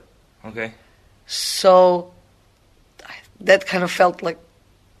tour. Okay. So that kind of felt like,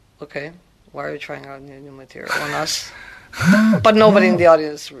 okay, why are you trying out new material on us? But nobody in the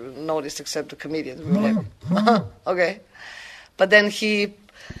audience noticed except the comedians. We were like, okay. But then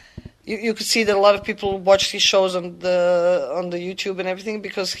you could see that a lot of people watched his shows on the YouTube and everything,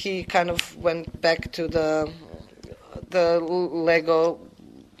 because he kind of went back to the Lego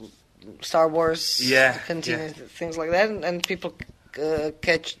Star Wars things like that, and people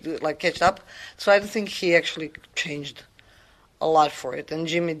catch up. So I don't think he actually changed a lot for it, and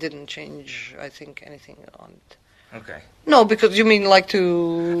Jimmy didn't change, I think, anything on it. Okay. No, because you mean like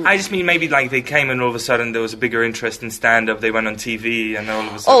to... I just mean maybe like they came and all of a sudden there was a bigger interest in stand-up, they went on TV and all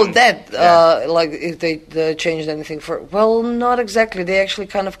of a sudden... Oh, that, like if they changed anything for... Well, not exactly. They actually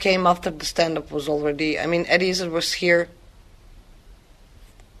kind of came after the stand-up was already... I mean, Eddie Izzard was here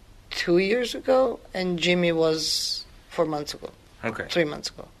 2 years ago and Jimmy was 4 months ago. Okay. 3 months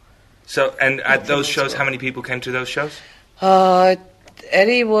ago. So, and at those shows, how many people came to those shows?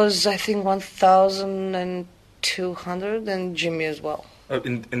 Eddie was, I think, 1,200 and Jimmy as well. Oh,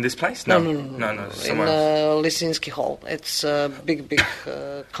 in this place? No, somewhere else. Lisinski Hall. It's a big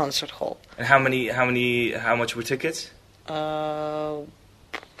concert hall. And how much were tickets? 30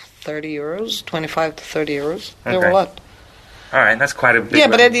 euros, 25 to 30 euros. Okay. They were a lot. All right, that's quite a big... Yeah,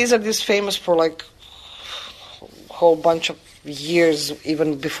 but Eddie Izzard is famous for like a whole bunch of years,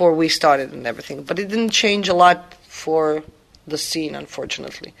 even before we started and everything. But it didn't change a lot for the scene,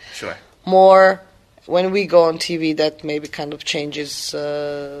 unfortunately. Sure. More when we go on TV, that maybe kind of changes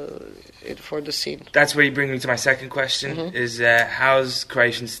it for the scene. That's where you bring me to my second question, is how's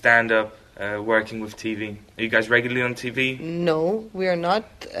Croatian stand-up working with TV? Are you guys regularly on TV? No, we are not.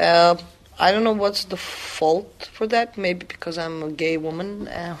 I don't know what's the fault for that. Maybe because I'm a gay woman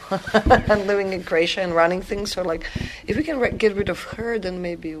and living in Croatia and running things. So, like, if we can get rid of her, then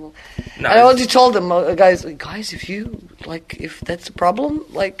maybe we'll... No, I already told them, guys, if you, like, if that's a problem,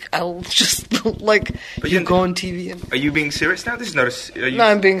 like, I'll just, like, but you go on TV. And... Are you being serious now? This is not a... No,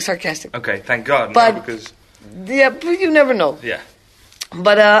 I'm being sarcastic. Okay, thank God. But, no, because... Yeah, but you never know. Yeah.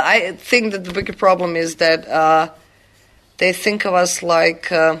 But I think that the bigger problem is that they think of us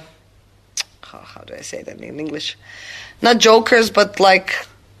like... how do I say that in English? Not jokers, but like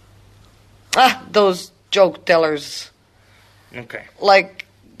those joke tellers. Okay. Like,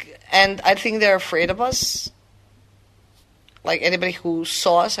 and I think they're afraid of us. Like anybody who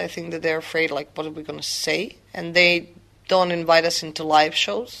saw us, I think that they're afraid. Like, what are we gonna say? And they don't invite us into live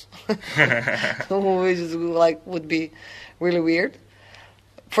shows, which is like would be really weird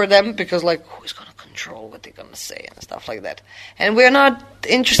for them because like who's gonna control what they're gonna say and stuff like that. And we're not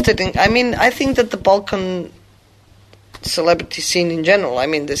interested in... I mean, I think that the Balkan celebrity scene in general, I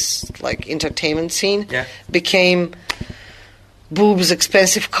mean this like entertainment scene, became boobs,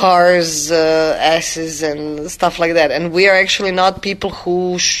 expensive cars, asses and stuff like that. And we are actually not people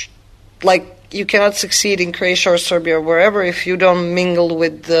who like you cannot succeed in Croatia or Serbia or wherever if you don't mingle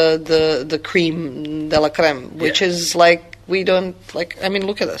with the cream de la creme, which is like we don't like. I mean,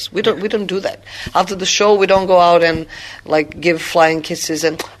 look at us. We don't do that. After the show, we don't go out and like give flying kisses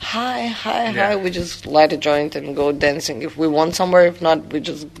and hi. We just light a joint and go dancing if we want somewhere. If not, we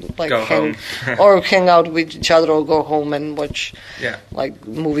just like hang or hang out with each other or go home and watch like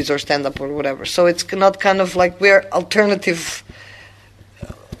movies or stand up or whatever. So it's not kind of like we're alternative.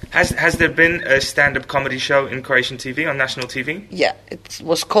 Has there been a stand-up comedy show in Croatian TV on national TV? Yeah, it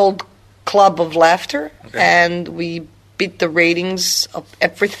was called Club of Laughter, and we beat the ratings of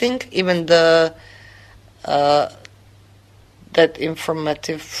everything, even the that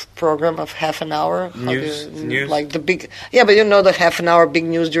informative program of half an hour. News? Like the big... Yeah, but you know the half an hour big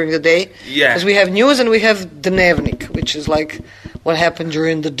news during the day? Yeah. Because we have news and we have Dnevnik, which is like what happened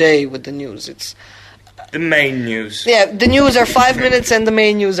during the day with the news. It's... The main news. Yeah, the news are 5 minutes and the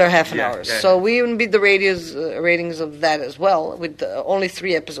main news are half an hour. Yeah. So we even beat the ratings of that as well with only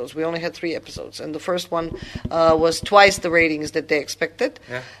 3 episodes. We only had 3 episodes. And the first one was twice the ratings that they expected.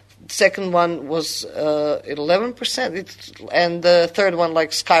 Yeah. The second one was 11%. And the third one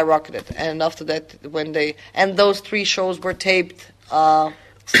like skyrocketed. And after that, when they... And those 3 shows were taped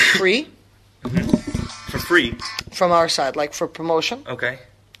free. For free? From our side, like for promotion. Okay.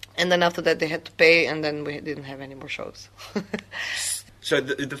 And then after that, they had to pay, and then we didn't have any more shows. So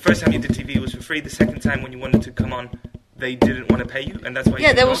the first time you did TV was for free. The second time when you wanted to come on, they didn't want to pay you, and that's why.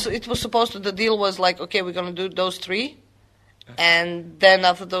 Yeah, it was supposed to. The deal was like, okay, we're gonna do those 3, and then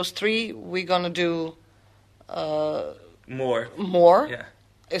after those 3, we're gonna do more. Yeah.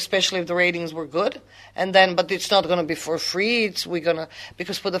 Especially if the ratings were good, and then, but it's not gonna be for free.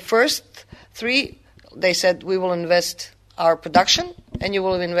 Because for the first 3, they said we will invest our production, and you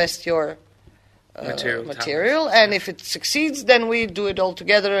will invest your material. And if it succeeds, then we do it all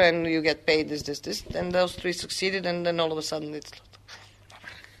together, and you get paid this. And those 3 succeeded, and then all of a sudden it's...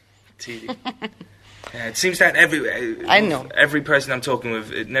 TV. Yeah, it seems that every person I'm talking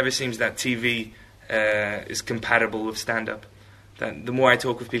with, it never seems that TV is compatible with stand-up. That the more I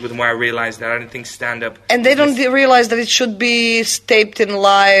talk with people, the more I realize that I don't think stand-up... And they don't realize that it should be taped in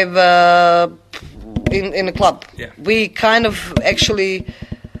live... In a club. Yeah. We kind of actually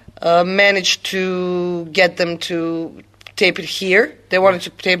managed to get them to tape it here. They wanted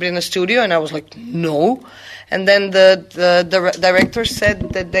to tape it in the studio, and I was like, no. And then the director said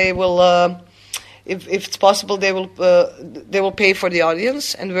that they will, if it's possible, they will pay for the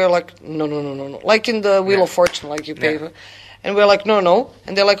audience. And we're like, no. Like in the Wheel of Fortune, like you pay for. And we're like, no.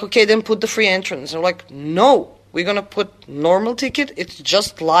 And they're like, okay, then put the free entrance. And we're like, no. We're going to put normal ticket. It's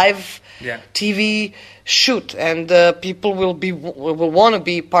just live TV shoot. And people will want to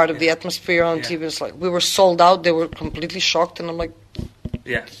be part of the atmosphere on TV. It's like, we were sold out. They were completely shocked. And I'm like...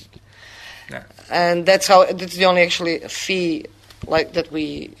 Yeah. And that's the only actually fee like that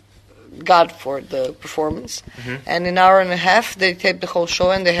we got for the performance. Mm-hmm. And in an hour and a half, they taped the whole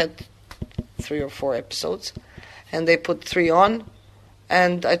show. And they had 3 or 4 episodes. And they put 3 on.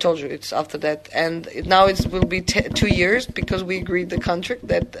 And I told you, it's after that. And now it will be 2 years because we agreed the contract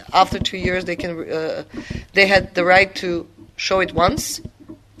that after 2 years they can. They had the right to show it once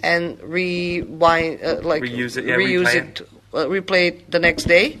and rewind, reuse it, replay it the next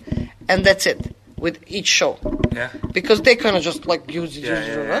day, and that's it with each show. Yeah. Because they kind of just like use it.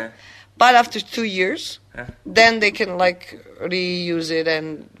 Yeah. But after 2 years, then they can like reuse it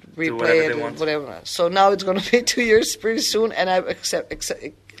and replay it and whatever. So now it's going to be 2 years pretty soon, and I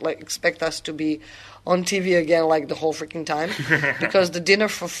expect us to be on TV again like the whole freaking time. Because the dinner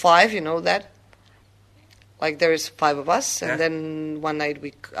for 5, you know that? Like there is 5 of us, and then one night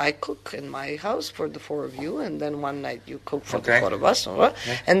I cook in my house for the 4 of you, and then one night you cook for the 4 of us,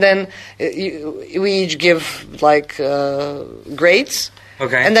 and then we each give like grades.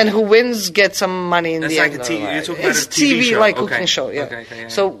 Okay. And then who wins gets some money in the like end. You're talking it's about a TV show. like cooking show, yeah. Okay,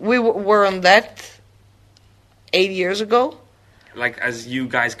 So we were on that 8 years ago. Like as you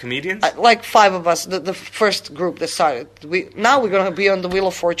guys comedians? Like 5 of us, the first group that started. Now we're going to be on the Wheel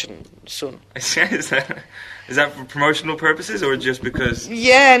of Fortune soon. Is that for promotional purposes or just because?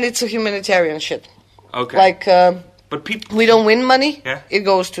 Yeah, and it's a humanitarian shit. Okay. Like, but we don't win money. Yeah. It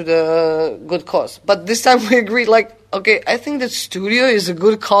goes to the good cause. But this time we agreed, like, okay, I think the studio is a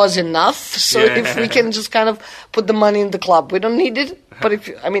good cause enough. So if we can just kind of put the money in the club, we don't need it. But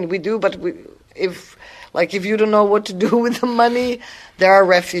we do. But if you don't know what to do with the money, there are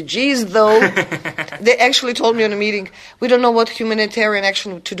refugees though. They actually told me in a meeting, we don't know what humanitarian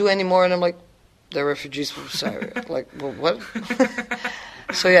action to do anymore. And I'm like, they're refugees from Syria. Like, well, what?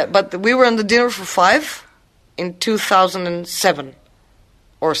 So yeah, but we were on the dinner for 5 in 2007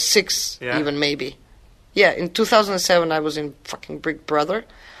 or 6 even maybe. Yeah, in 2007 I was in fucking Big Brother.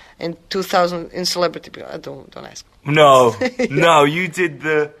 In 2000 in Celebrity. Don't ask. No, no, you did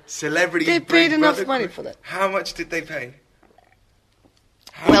the Celebrity. They paid enough money for that. How much did they pay?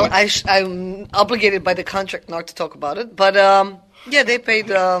 I'm obligated by the contract not to talk about it, but they paid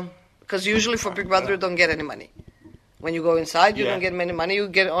because usually for Big Brother you don't get any money. When you go inside, you don't get any money. You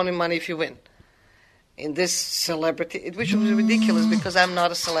get only money if you win. In this Celebrity, which was ridiculous because I'm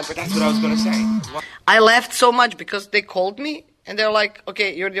not a celebrity. That's what I was going to say. What? I laughed so much because they called me and they're like,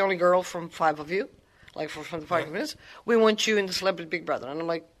 okay, you're the only girl from 5 of you, like from the 5 minutes. We want you in the Celebrity Big Brother. And I'm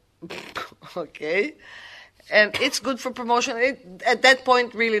like, okay. And it's good for promotion. At that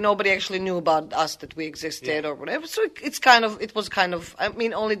point, really, nobody actually knew about us, that we existed or whatever. So it was kind of,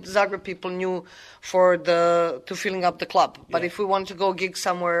 only the Zagreb people knew to filling up the club. But if we wanted to go gig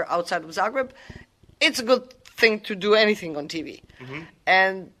somewhere outside of Zagreb, it's a good thing to do anything on TV. Mm-hmm.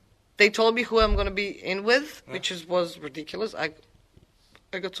 And they told me who I'm going to be in with, which was ridiculous. I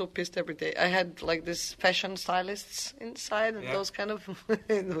got so pissed every day. I had like this fashion stylists inside and those kind of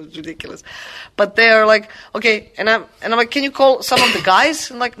it was ridiculous. But they are like, okay, and I'm like, can you call some of the guys?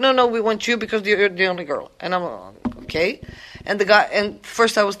 And like, no, we want you because you're the only girl. And I'm like, okay. And the guy, and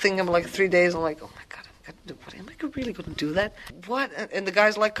first I was thinking, I'm like 3 days. I'm like, oh my God, am I really going to do that? What? And the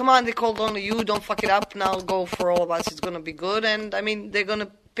guy's like, come on, they called only you. Don't fuck it up. Now go for all of us. It's going to be good. And they're going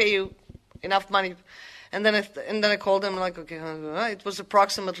to pay you enough money. And then I called them like, okay, it was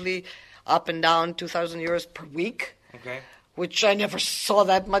approximately up and down 2,000 euros per week. Okay. Which I never saw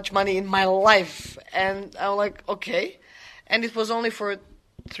that much money in my life. And I'm like, okay. And it was only for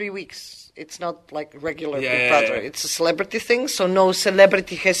 3 weeks. It's not like regular Big Brother. It's a celebrity thing, so no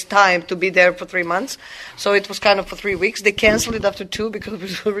celebrity has time to be there for 3 months. So it was kind of for 3 weeks. They canceled it after 2 because it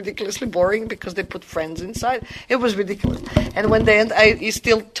was ridiculously boring because they put friends inside. It was ridiculous. And when they end, I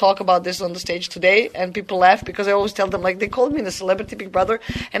still talk about this on the stage today, and people laugh because I always tell them, like, they called me the Celebrity Big Brother,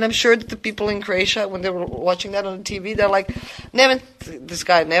 and I'm sure that the people in Croatia, when they were watching that on the TV, they're like, Neven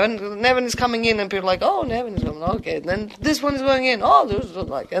is coming in, and people are like, oh, Neven is coming, okay. And then this one is going in, oh,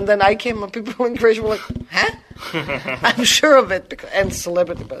 Like, and then I came and people in Croatia were like, huh? I'm sure of it, and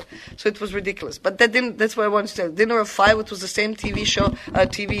celebrity, but so it was ridiculous. But that's what I wanted to tell you. Dinner of Five, it was the same TV show,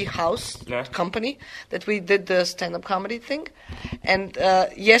 TV house company that we did the stand-up comedy thing. And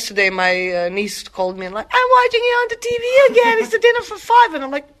yesterday my niece called me and like, I'm watching you on the TV again. It's the Dinner for Five, and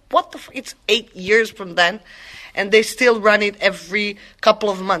I'm like, what the? It's 8 years from then, and they still run it every couple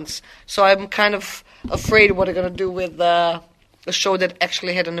of months. So I'm kind of afraid what they're gonna do with a show that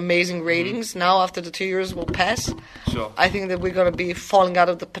actually had an amazing ratings. Now, after the 2 years will pass, sure. I think that we're going to be falling out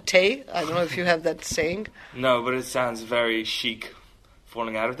of the pate. I don't know if you have that saying. No, but it sounds very chic,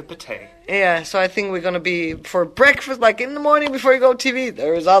 falling out of the pate. Yeah, so I think we're going to be, for breakfast, like in the morning before you go TV,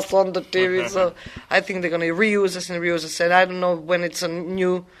 there is us on the TV. So I think they're going to reuse us, and I don't know when it's a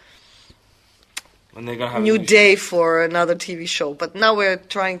new day for another TV show. But now we're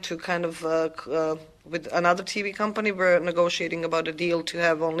trying to kind of... with another TV company, we're negotiating about a deal to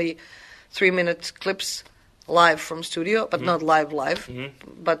have only 3-minute clips live from studio, but not live,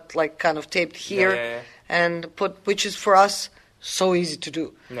 but like kind of taped here and which is for us so easy to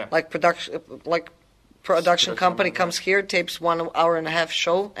do. Yeah. Like production company comes here, tapes 1 hour and a half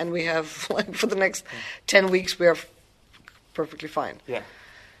show, and we have like for the next 10 weeks we are perfectly fine. Yeah.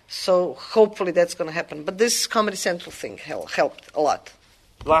 So hopefully that's going to happen. But this Comedy Central thing helped a lot.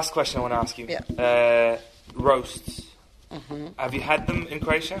 Last question I want to ask you. Yeah. Roasts. Have you had them in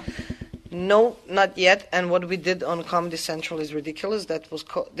Croatia? No, not yet. And what we did on Comedy Central is ridiculous. That was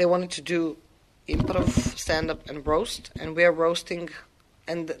they wanted to do improv, stand-up, and roast. And we are roasting.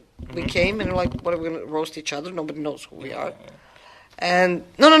 And we came and we're like, what are we going to roast each other? Nobody knows who we are. And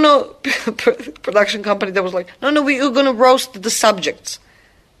no. Production company that was like, no, we're going to roast the subjects.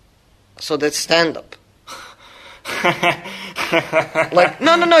 So that's stand-up. Like,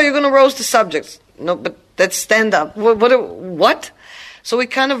 no, you're going to roast the subjects. No, but that's stand-up. What? So we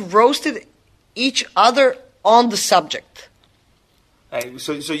kind of roasted each other on the subject. It was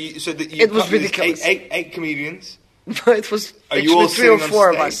ridiculous. Eight comedians. It was actually 3 or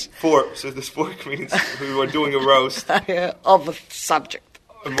 4 of us. 4. So there's 4 comedians who were doing a roast of a subject.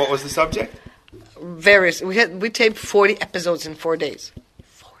 And what was the subject? Various. We taped 40 episodes in 4 days.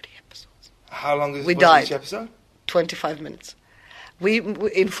 40 episodes. How long was each episode? 25 minutes. We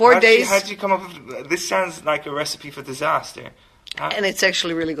in 4 days. How did you come up with this? Sounds like a recipe for disaster. And it's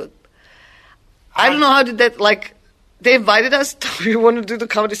actually really good. I don't know how did that, like, they invited us, we want to do the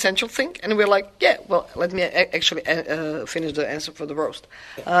Comedy Central thing, and we're like, yeah, well, let me actually finish the answer for the roast.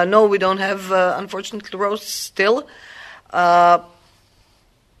 No, we don't have, unfortunately, roasts still.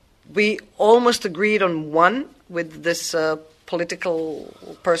 We almost agreed on one with this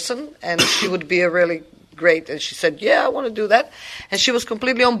political person, and she would be a really great, and she said, yeah, I want to do that. And she was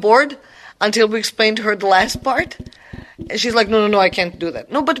completely on board until we explained to her the last part. And she's like, no, I can't do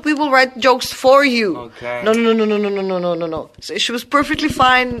that. No, but we will write jokes for you. Okay. No. So she was perfectly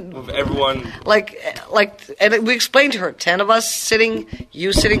fine. With everyone. Like, and we explained to her, 10 of us sitting,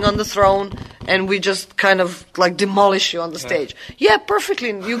 you sitting on the throne, and we just kind of like demolish you on the stage. Yeah, perfectly.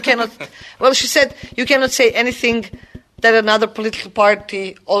 You cannot, well, she said, you cannot say anything that another political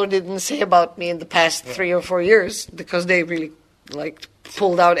party already didn't say about me in the past 3 or 4 years, because they really, like,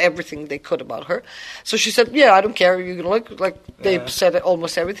 pulled out everything they could about her. So she said, yeah, I don't care. You can look like they said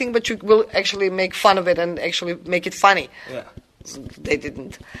almost everything, but you will actually make fun of it and actually make it funny. Yeah. They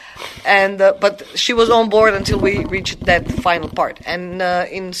didn't. And but she was on board until we reached that final part. And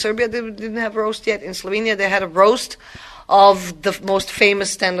in Serbia, they didn't have a roast yet. In Slovenia, they had a roast of the most famous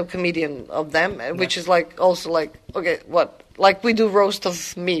stand-up comedian of them, which is like also like, okay, what? Like we do roast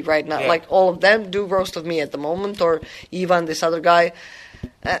of me right now. Yeah. Like all of them do roast of me at the moment, or Ivan, this other guy.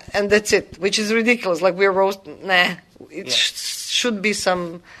 And that's it, which is ridiculous. Like we're roast. Should be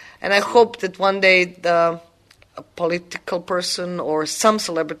some. And I hope that one day a political person or some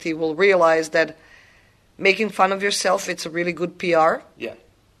celebrity will realize that making fun of yourself, it's a really good PR. Yeah.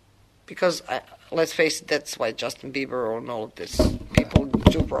 Because let's face it, that's why Justin Bieber and all of this people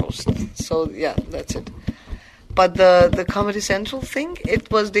do roast. So yeah, that's it. But the Comedy Central thing, it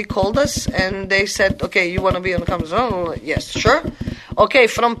was, they called us and they said, okay, you want to be on the Comedy Central? Yes, sure. Okay,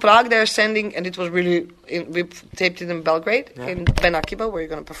 from Prague they're sending, and it was really, we taped it in Belgrade, in Ben Akiba, where you're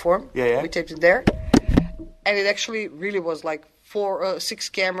going to perform. Yeah. We taped it there. And it actually really was like 6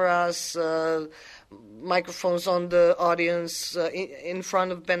 cameras, microphones on the audience. In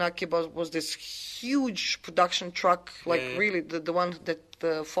front of Ben Akiba was this huge production truck, like really the one that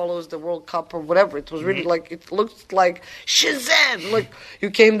follows the World Cup or whatever. It was really like, it looked like Shazam! Like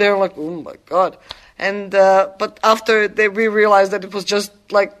you came there like, oh my God. And but after we realized that it was just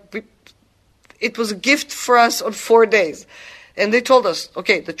like, it was a gift for us on 4 days. And they told us,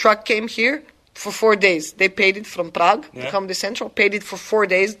 okay, the truck came here for 4 days. They paid it from Prague, the Comedy Central, paid it for 4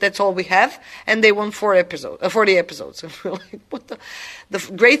 days. That's all we have. And they won 40 episodes. And we're like, what the... The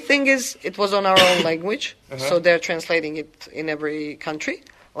great thing is it was on our own language. So they're translating it in every country,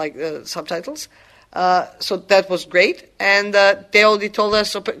 like subtitles. So that was great. And they already told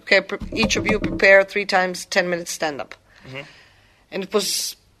us, okay, each of you prepare 3 times 10 minutes stand-up. And it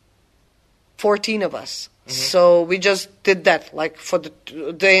was 14 of us. So we just did that, like for the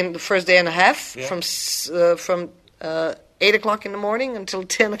first day and a half, from 8 o'clock in the morning until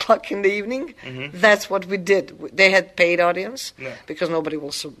 10 o'clock in the evening. That's what we did. They had paid audience because nobody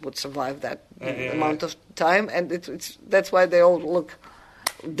would survive that amount of time, and that's why they all look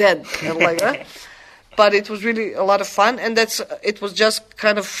dead and like that. But it was really a lot of fun, and it was just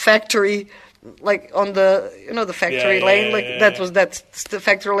kind of factory. Like on the the factory lane, that's the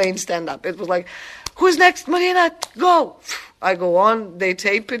factory lane stand up. It was like, who's next, Marina? Go! I go on. They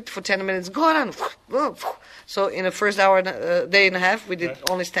tape it for 10 minutes. Go on. So in the first hour, day and a half, we did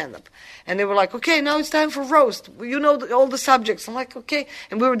only stand up, and they were like, okay, now it's time for roast. You know all the subjects. I'm like, okay,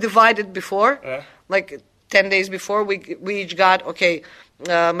 and we were divided before, like 10 days before. We each got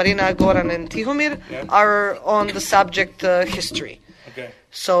Marina, Goran, and Tihomir are on the subject history. Okay.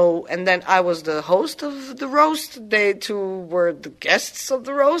 So, and then I was the host of the roast. They two were the guests of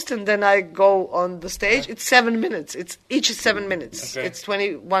the roast, and then I go on the stage. It's 7 minutes. Each is 7 minutes. Okay. It's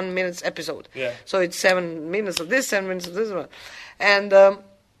 21 minutes episode. Yeah. So it's 7 minutes of this, 7 minutes of this one. And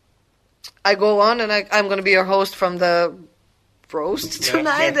I go on, and I'm going to be your host from the roast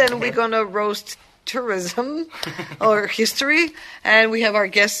tonight, and we're going to roast tourism or history, and we have our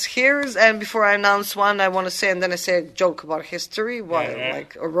guests here. And before I announce one, I want to say, and then I say a joke about history.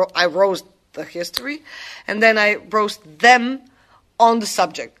 I roast the history, and then I roast them on the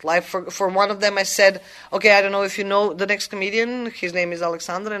subject. Like for one of them, I said, okay, I don't know if you know the next comedian. His name is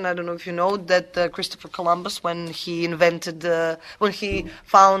Alexander, and I don't know if you know that Christopher Columbus, when he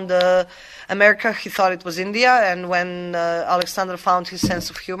found America, he thought it was India, and when Alexander found his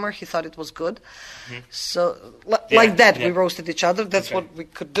sense of humor, he thought it was good. So like that, we roasted each other. That's what we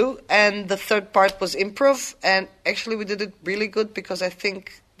could do. And the third part was improv, and actually we did it really good because I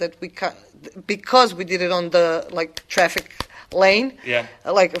think that because we did it on the traffic lane,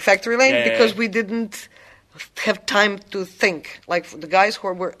 like a factory lane, because we didn't have time to think. Like the guys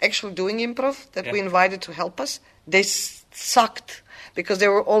who were actually doing improv that we invited to help us, they sucked because they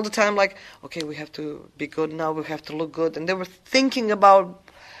were all the time like, okay, we have to be good now, we have to look good, and they were thinking about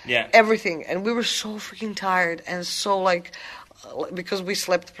everything, and we were so freaking tired and so because we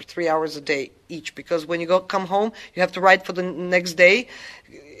slept for 3 hours a day each, because when you come home you have to write for the next day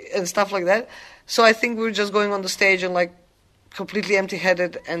and stuff like that. So I think we were just going on the stage and completely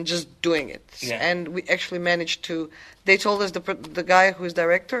empty-headed and just doing it. And we actually managed to... They told us the guy who is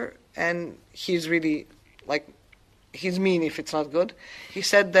director, and he's really, he's mean if it's not good. He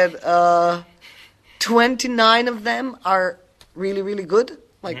said that 29 of them are really, really good,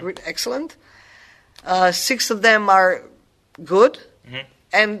 excellent. 6 of them are good,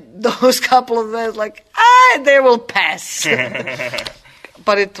 and those couple of them, they will pass.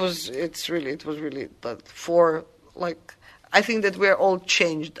 But it was really, for, I think that we're all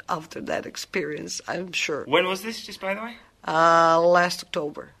changed after that experience, I'm sure. When was this, just by the way? Last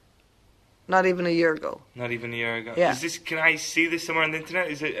October. Not even a year ago. Not even a year ago. Yeah. Can I see this somewhere on the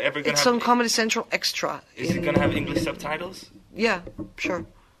internet? Is it ever going to have... It's on Comedy Central Extra. Is it going to have English subtitles? Yeah, sure.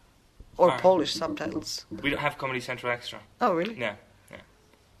 Or Polish subtitles. We don't have Comedy Central Extra. Oh, really? No.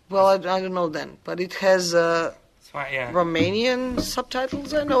 Well, I don't know then. But it has... Romanian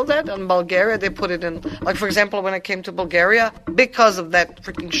subtitles, I know that. And Bulgaria, they put it in. For example, when I came to Bulgaria, because of that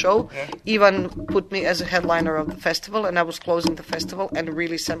freaking show, Ivan put me as a headliner of the festival, and I was closing the festival, and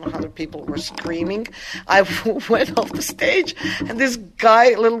really 700 people were screaming. I went off the stage, and this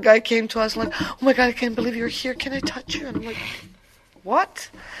little guy came to us like, oh my God, I can't believe you're here. Can I touch you? And I'm like, what?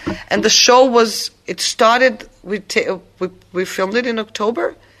 And the show it started, we filmed it in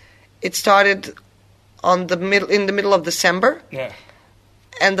October. It started in the middle of December,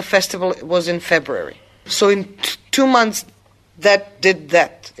 and the festival was in February. So in 2 months, that did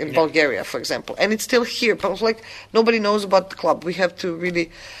that in Bulgaria, for example, and it's still here. But it was nobody knows about the club. We have to really.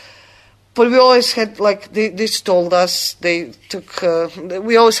 But we always had they told us they took.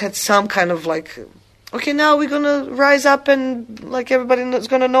 We always had some kind of okay, now we're gonna rise up and everybody is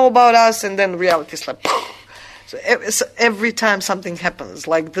gonna know about us, and then reality slapped. So every time something happens,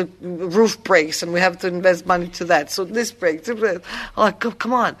 like the roof breaks and we have to invest money to that, so this breaks. Like,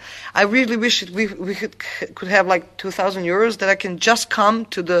 come on! I really wish we could have like 2,000 euros that I can just come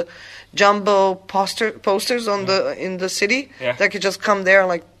to the jumbo posters on in the city. Yeah. That I could just come there and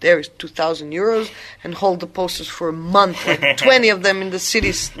like there is 2,000 euros and hold the posters for a month, like 20 of them in the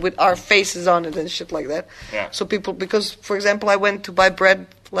cities with our faces on it and shit like that. Yeah. So people, because for example, I went to buy bread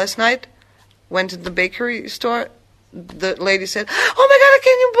last night. Went to the bakery store. The lady said, "Oh my God,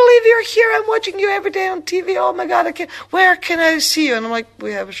 can you believe you're here? I'm watching you every day on TV. Oh my God, where can I see you?" And I'm like,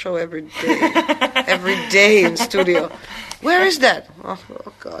 "We have a show every day in studio. Where is that?" Oh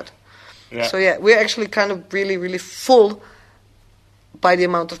God. Yeah. So yeah, we're actually kind of really, really full by the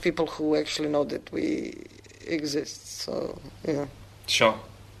amount of people who actually know that we exist. So yeah. Sure.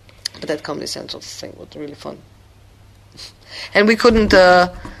 But that Comedy Central thing was really fun. And we couldn't.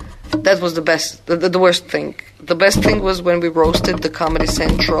 That was the best. The worst thing. The best thing was when we roasted the Comedy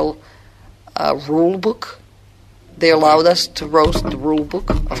Central rule book. They allowed us to roast the rule book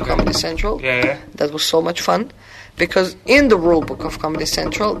of Comedy Central. Yeah. That was so much fun. Because in the rule book of Comedy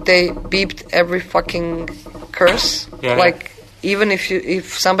Central, they beeped every fucking curse. Yeah. Like, even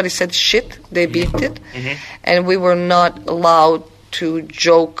if somebody said shit, they beeped it. Mm-hmm. And we were not allowed to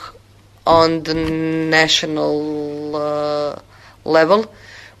joke on the national level,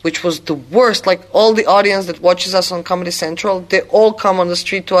 which was the worst. Like, all the audience that watches us on Comedy Central, they all come on the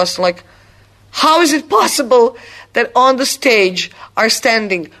street to us like, how is it possible that on the stage are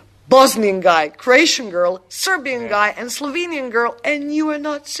standing Bosnian guy, Croatian girl, Serbian guy, and Slovenian girl, and you are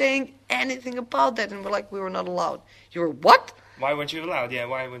not saying anything about that? And we're like, we were not allowed. You were what? Why weren't you allowed? Yeah,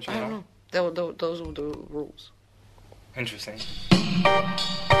 why weren't you allowed? I don't know. Those were the rules. Interesting.